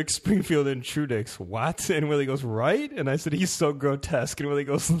just said Rick Springfield in True Dicks. What? And Willie goes, right? And I said, he's so grotesque. And Willie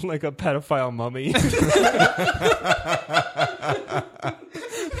goes, like a pedophile mummy.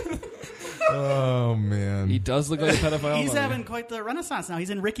 Oh man. he does look like a pedophile. He's mummy. having quite the renaissance now. He's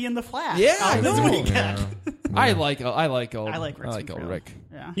in Ricky and the Flash. Yeah, out I this know. weekend. Yeah. I like old. I like Rick. old Springfield. Rick.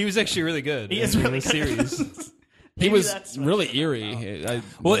 Yeah. He was actually really good. He is in really the good. series. He Maybe was that's what really it's eerie.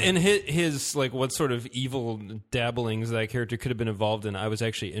 Well, in his like what sort of evil dabblings that character could have been involved in, I was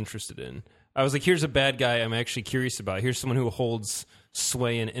actually interested in. I was like, here's a bad guy I'm actually curious about. Here's someone who holds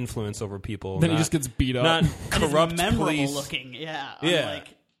sway and influence over people. Then he just gets beat up. Not And it's corrupt memorable police. looking. Yeah. Yeah. Unlike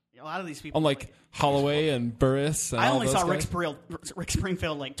a lot of these people. Unlike Holloway and Burris. And I all only those saw guys. Rick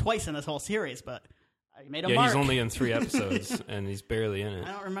Springfield like twice in this whole series, but I made a Yeah, mark. he's only in 3 episodes, and he's barely in it.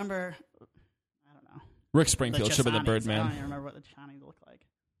 I don't remember. I don't know. Rick The Springfield should have been the Chesanis. I Birdman. don't even remember what the Chani looked like,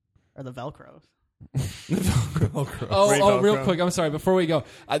 or the Velcros. Oh, real Velcro. quick. I'm sorry. Before we go,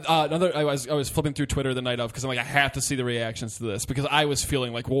 I was flipping through Twitter the night of because I'm like, I have to see the reactions to this because I was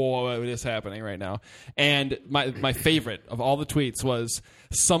feeling like, whoa, what is happening right now? And my favorite of all the tweets was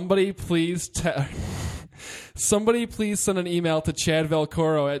somebody please send an email to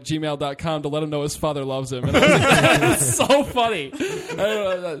chadvelcoro@gmail.com to let him know his father loves him. And I was like, that's so funny.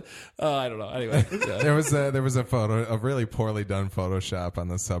 I don't know. Anyway, yeah. There was a photo, a really poorly done Photoshop on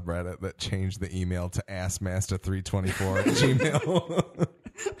the subreddit that changed the email to assmaster324@gmail.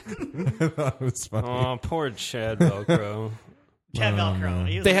 I thought it was funny. Oh, poor Chad Velcro. Chad Velcro.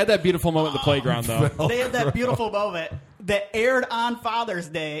 He was They had that beautiful moment at the playground, though. They had that beautiful moment that aired on Father's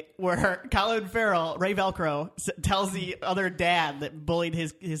Day, where Colin Farrell, Ray Velcro, tells the other dad that bullied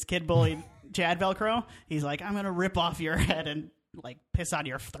his kid bullied Chad Velcro. He's like, I'm gonna rip off your head and like piss on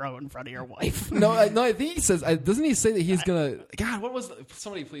your throat in front of your wife. No, I think he says. Doesn't he say that he's gonna? God, what was?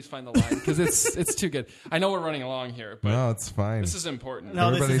 Somebody please find the line because it's too good. I know we're running along here, but No, it's fine. this is important. No,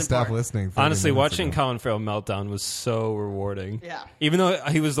 Everybody this is stop important. listening. 30 Honestly, minutes watching ago. Colin Farrell meltdown was so rewarding. Yeah. Even though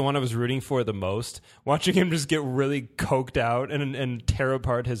he was the one I was rooting for the most, watching him just get really coked out and tear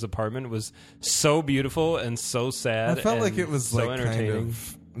apart his apartment was so beautiful and so sad. I felt and like it was so like kind entertaining.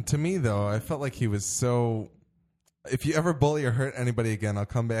 of to me though. I felt like he was so. If you ever bully or hurt anybody again, I'll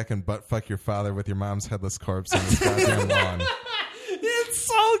come back and butt fuck your father with your mom's headless corpse on this goddamn lawn. It's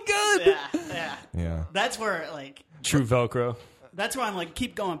so good. Yeah. Yeah. That's where like True Velcro. that's why I'm like,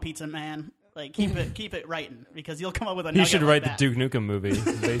 keep going, Pizza Man. Like keep it writing because you'll come up with a. He nugget should like write that. the Duke Nukem movie,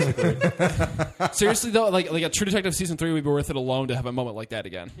 basically. Seriously though, like a True Detective season 3 would be worth it alone to have a moment like that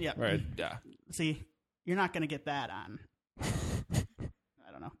again. Yeah. Right. Yeah. See, you're not gonna get that on.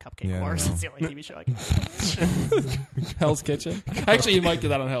 I don't know, Cupcake Yeah, I Wars. don't It's the only TV show I can. Hell's Kitchen. Actually, you might get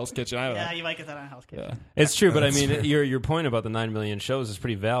that on Hell's Kitchen. I don't know. Yeah, you might get that on House Kitchen. Yeah. It's true, but I That's mean, fair. your point about the 9 million shows is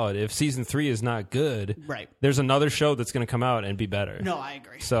pretty valid. If season 3 is not good, Right. there's another show that's going to come out and be better. No, I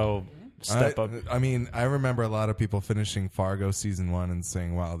agree. So step up. I mean, I remember a lot of people finishing Fargo season 1 and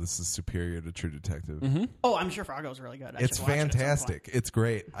saying, "Wow, this is superior to True Detective." Oh, I'm sure Fargo's really good. I It's should watch it at some point. fantastic. It's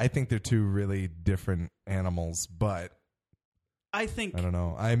great. I think they're two really different animals, but I think. I don't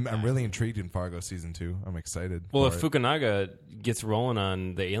know. I'm really intrigued in Fargo season 2. I'm excited. Well, for if it. Fukunaga gets rolling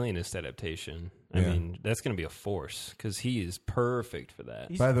on the Alienist adaptation, I Yeah. mean, that's going to be a force because he is perfect for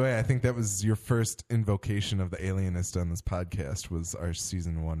that. By the way, I think that was your first invocation of the Alienist on this podcast. Was our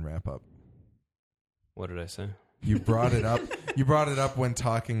season 1 wrap up? What did I say? You brought it up. You brought it up when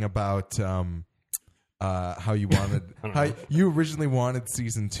talking about how you wanted how you originally wanted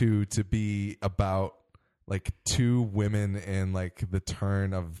season 2 to be about like two women in like the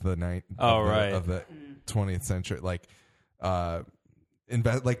turn of the night of the 20th century, like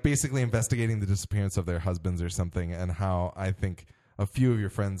like basically investigating the disappearance of their husbands or something, and how I think a few of your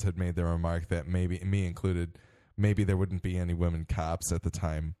friends had made the remark that maybe, me included, maybe there wouldn't be any women cops at the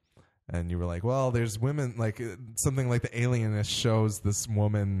time. And you were like, well, there's women, like something like The Alienist shows this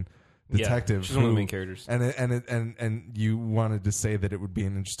woman detective. she's one of the main characters. And you wanted to say that it would be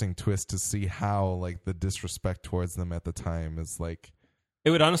an interesting twist to see how like the disrespect towards them at the time is like. It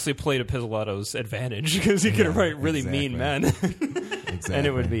would honestly play to Pizzolatto's advantage because he could write really mean men. Exactly. And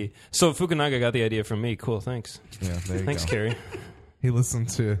it would be. So Fukunaga got the idea from me. Cool, thanks. Yeah, there you Thanks, go. Carrie. He listened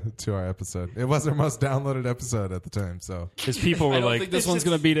to our episode. It was our most downloaded episode at the time, so His people were I don't like, think this one's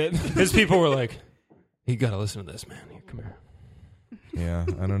going to beat it. his people were like, you got to listen to this, man. Here, come here. yeah,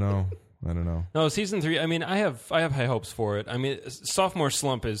 I don't know. No, season 3. I mean, I have high hopes for it. I mean, sophomore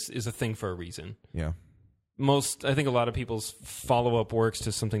slump is a thing for a reason. Yeah. I think a lot of people's follow up works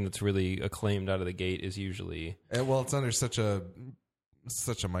to something that's really acclaimed out of the gate is usually. Well, it's under such a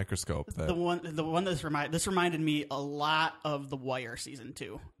microscope that The one this reminded me a lot of The Wire season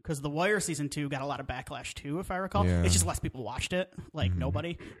 2, because The Wire season 2 got a lot of backlash too, if I recall. Yeah. It's just less people watched it, like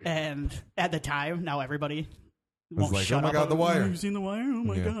nobody. And at the time, now everybody won't like, shut "Oh my up. God, The Wire." You've seen The Wire? Oh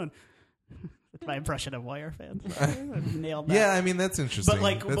my Yeah. god! That's my impression of Wire fans. Nailed that. Yeah, I mean that's interesting. But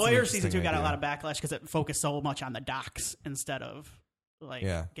like That's an Wire season 2 interesting got a idea. lot of backlash because it focused so much on the docs instead of like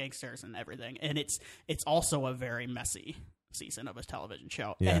Yeah. gangsters and everything. And it's also a very messy season of a television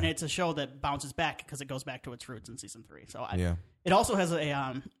show, Yeah. and it's a show that bounces back because it goes back to its roots in season 3. So Yeah, it also has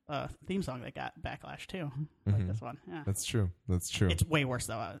a theme song that got backlash too, like this one. Yeah, that's true. That's true. it's way worse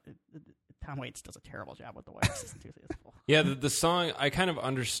though. Tom Waits does a terrible job with The Wire season 2. Yeah, the song, I kind of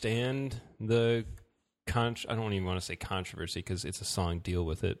understand the I don't even want to say controversy because it's a song, deal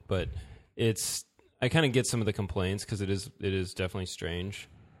with it, but I kind of get some of the complaints because it is definitely strange.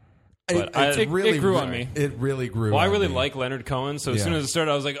 But it grew on me. It really grew. Well, I on really me. like Leonard Cohen, so as Yeah. soon as it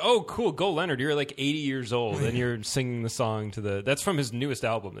started, I was like, "Oh, cool, go Leonard! You're like 80 years old, and you're singing the song to the." That's from his newest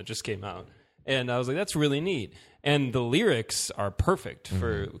album that just came out, and I was like, "That's really neat." And the lyrics are perfect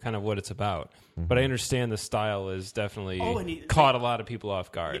for kind of what it's about. But I understand the style is definitely caught a lot of people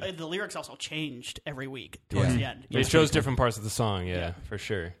off guard. The lyrics also changed every week towards the end. It shows different parts of the song, yeah, for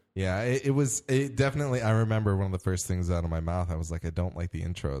sure. Yeah, it definitely. I remember one of the first things out of my mouth. I was like, I don't like the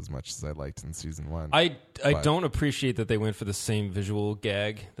intro as much as I liked in season 1. I But- don't appreciate that they went for the same visual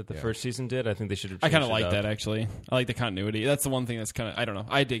gag that the first season did. I think they should have. I kind of changed it like up. that actually. I like the continuity. That's the one thing that's kind of I don't know.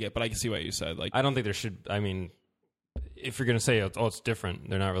 I dig it, but I can see what you said. Like I don't think there should. I mean, if you're going to say, oh, it's different,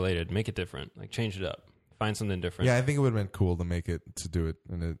 they're not related, make it different. Like, change it up. Find something different. Yeah, I think it would have been cool to do it.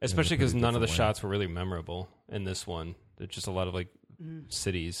 Especially because none of the way. shots were really memorable in this one. There's just a lot of like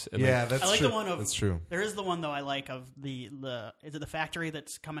cities. And Yeah, that's I like true. the one of. That's true. There is the one though I like of the is it the factory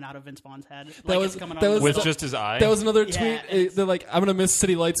that's coming out of Vince Vaughn's head? That Like was- it's coming that out of was- the with still- just his eye. That was another Yeah, tweet. They're like, I'm going to miss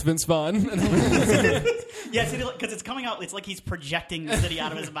City Lights, Vince Vaughn. yeah, because it's coming out. It's like he's projecting the city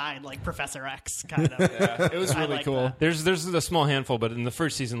out of his mind, like Professor X kind of. It was I really like cool. that. There's a small handful, but in the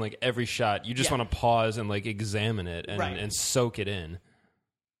first season, like every shot, you just Yeah. want to pause and like examine it Right. and soak it in.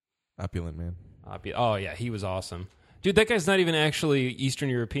 Opulent man. Oh yeah, he was awesome, dude. That guy's not even actually Eastern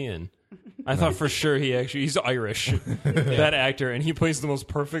European. I thought for sure he's Irish. That actor, and he plays the most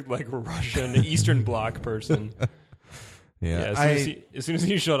perfect like Russian Eastern Bloc person. Yeah, Yeah, as soon as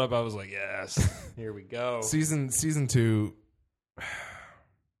he showed up, I was like, yes, here we go. season 2.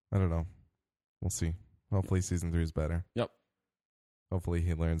 I don't know. We'll see. Hopefully, season 3 is better. Yep. Hopefully,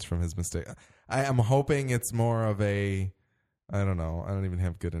 he learns from his mistake. I am hoping it's more of a. I don't know. I don't even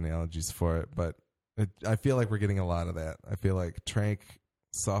have good analogies for it, but I feel like we're getting a lot of that. I feel like Trank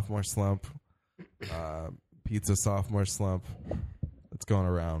sophomore slump, Pizza sophomore slump. It's going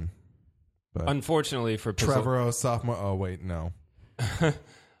around. But Unfortunately for Trevorrow sophomore. Oh wait, no. a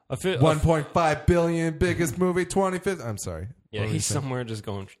 1.5 billion biggest movie 25th. I'm sorry. yeah, What were he's you saying? somewhere just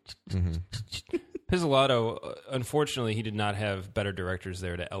going. Mm-hmm. Pizzolatto, unfortunately, he did not have better directors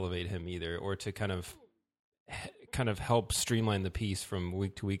there to elevate him either, or to kind of help streamline the piece from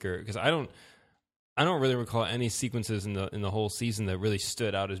week to week. Because I don't really recall any sequences in the whole season that really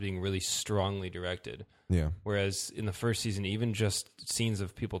stood out as being really strongly directed. Yeah. Whereas in the first season, even just scenes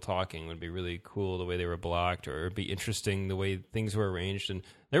of people talking would be really cool, the way they were blocked, or it'd be interesting the way things were arranged. And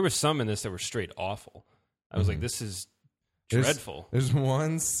there were some in this that were straight awful. I was like, this is dreadful. There's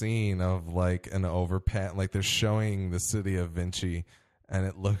one scene of like an overpass, like they're showing the city of Vinci, and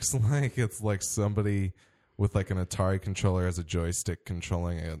it looks like it's like somebody with like an Atari controller as a joystick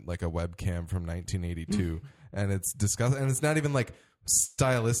controlling a webcam from 1982, and it's disgusting. And it's not even like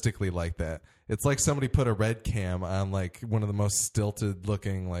stylistically like that. It's like somebody put a red cam on like one of the most stilted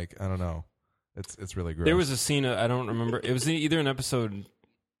looking, like, I don't know. It's really gross. There was a scene, I don't remember. It was either an episode,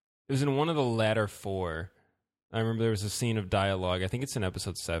 it was in one of the latter 4. I remember there was a scene of dialogue. I think it's in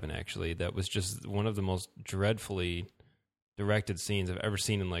episode 7, actually. That was just one of the most dreadfully directed scenes I've ever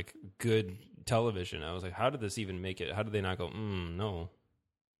seen in like good television. I was like, how did this even make it? How did they not go, no,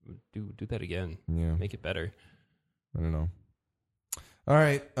 do that again. Yeah. Make it better. I don't know. All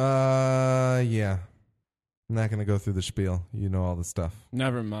right. Yeah. I'm not going to go through the spiel. You know all the stuff.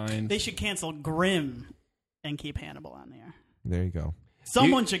 Never mind. They should cancel Grimm and keep Hannibal on there. There you go.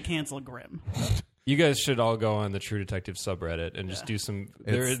 Someone should cancel Grimm. You guys should all go on the True Detective subreddit and just do some.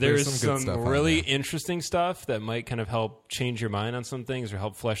 There there's is some good stuff some on really there. interesting stuff that might kind of help change your mind on some things or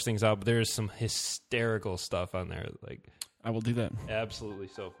help flesh things out. But there is some hysterical stuff on there, like I will do that. absolutely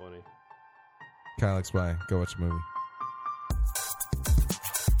so funny. Kyle XY, go watch a movie.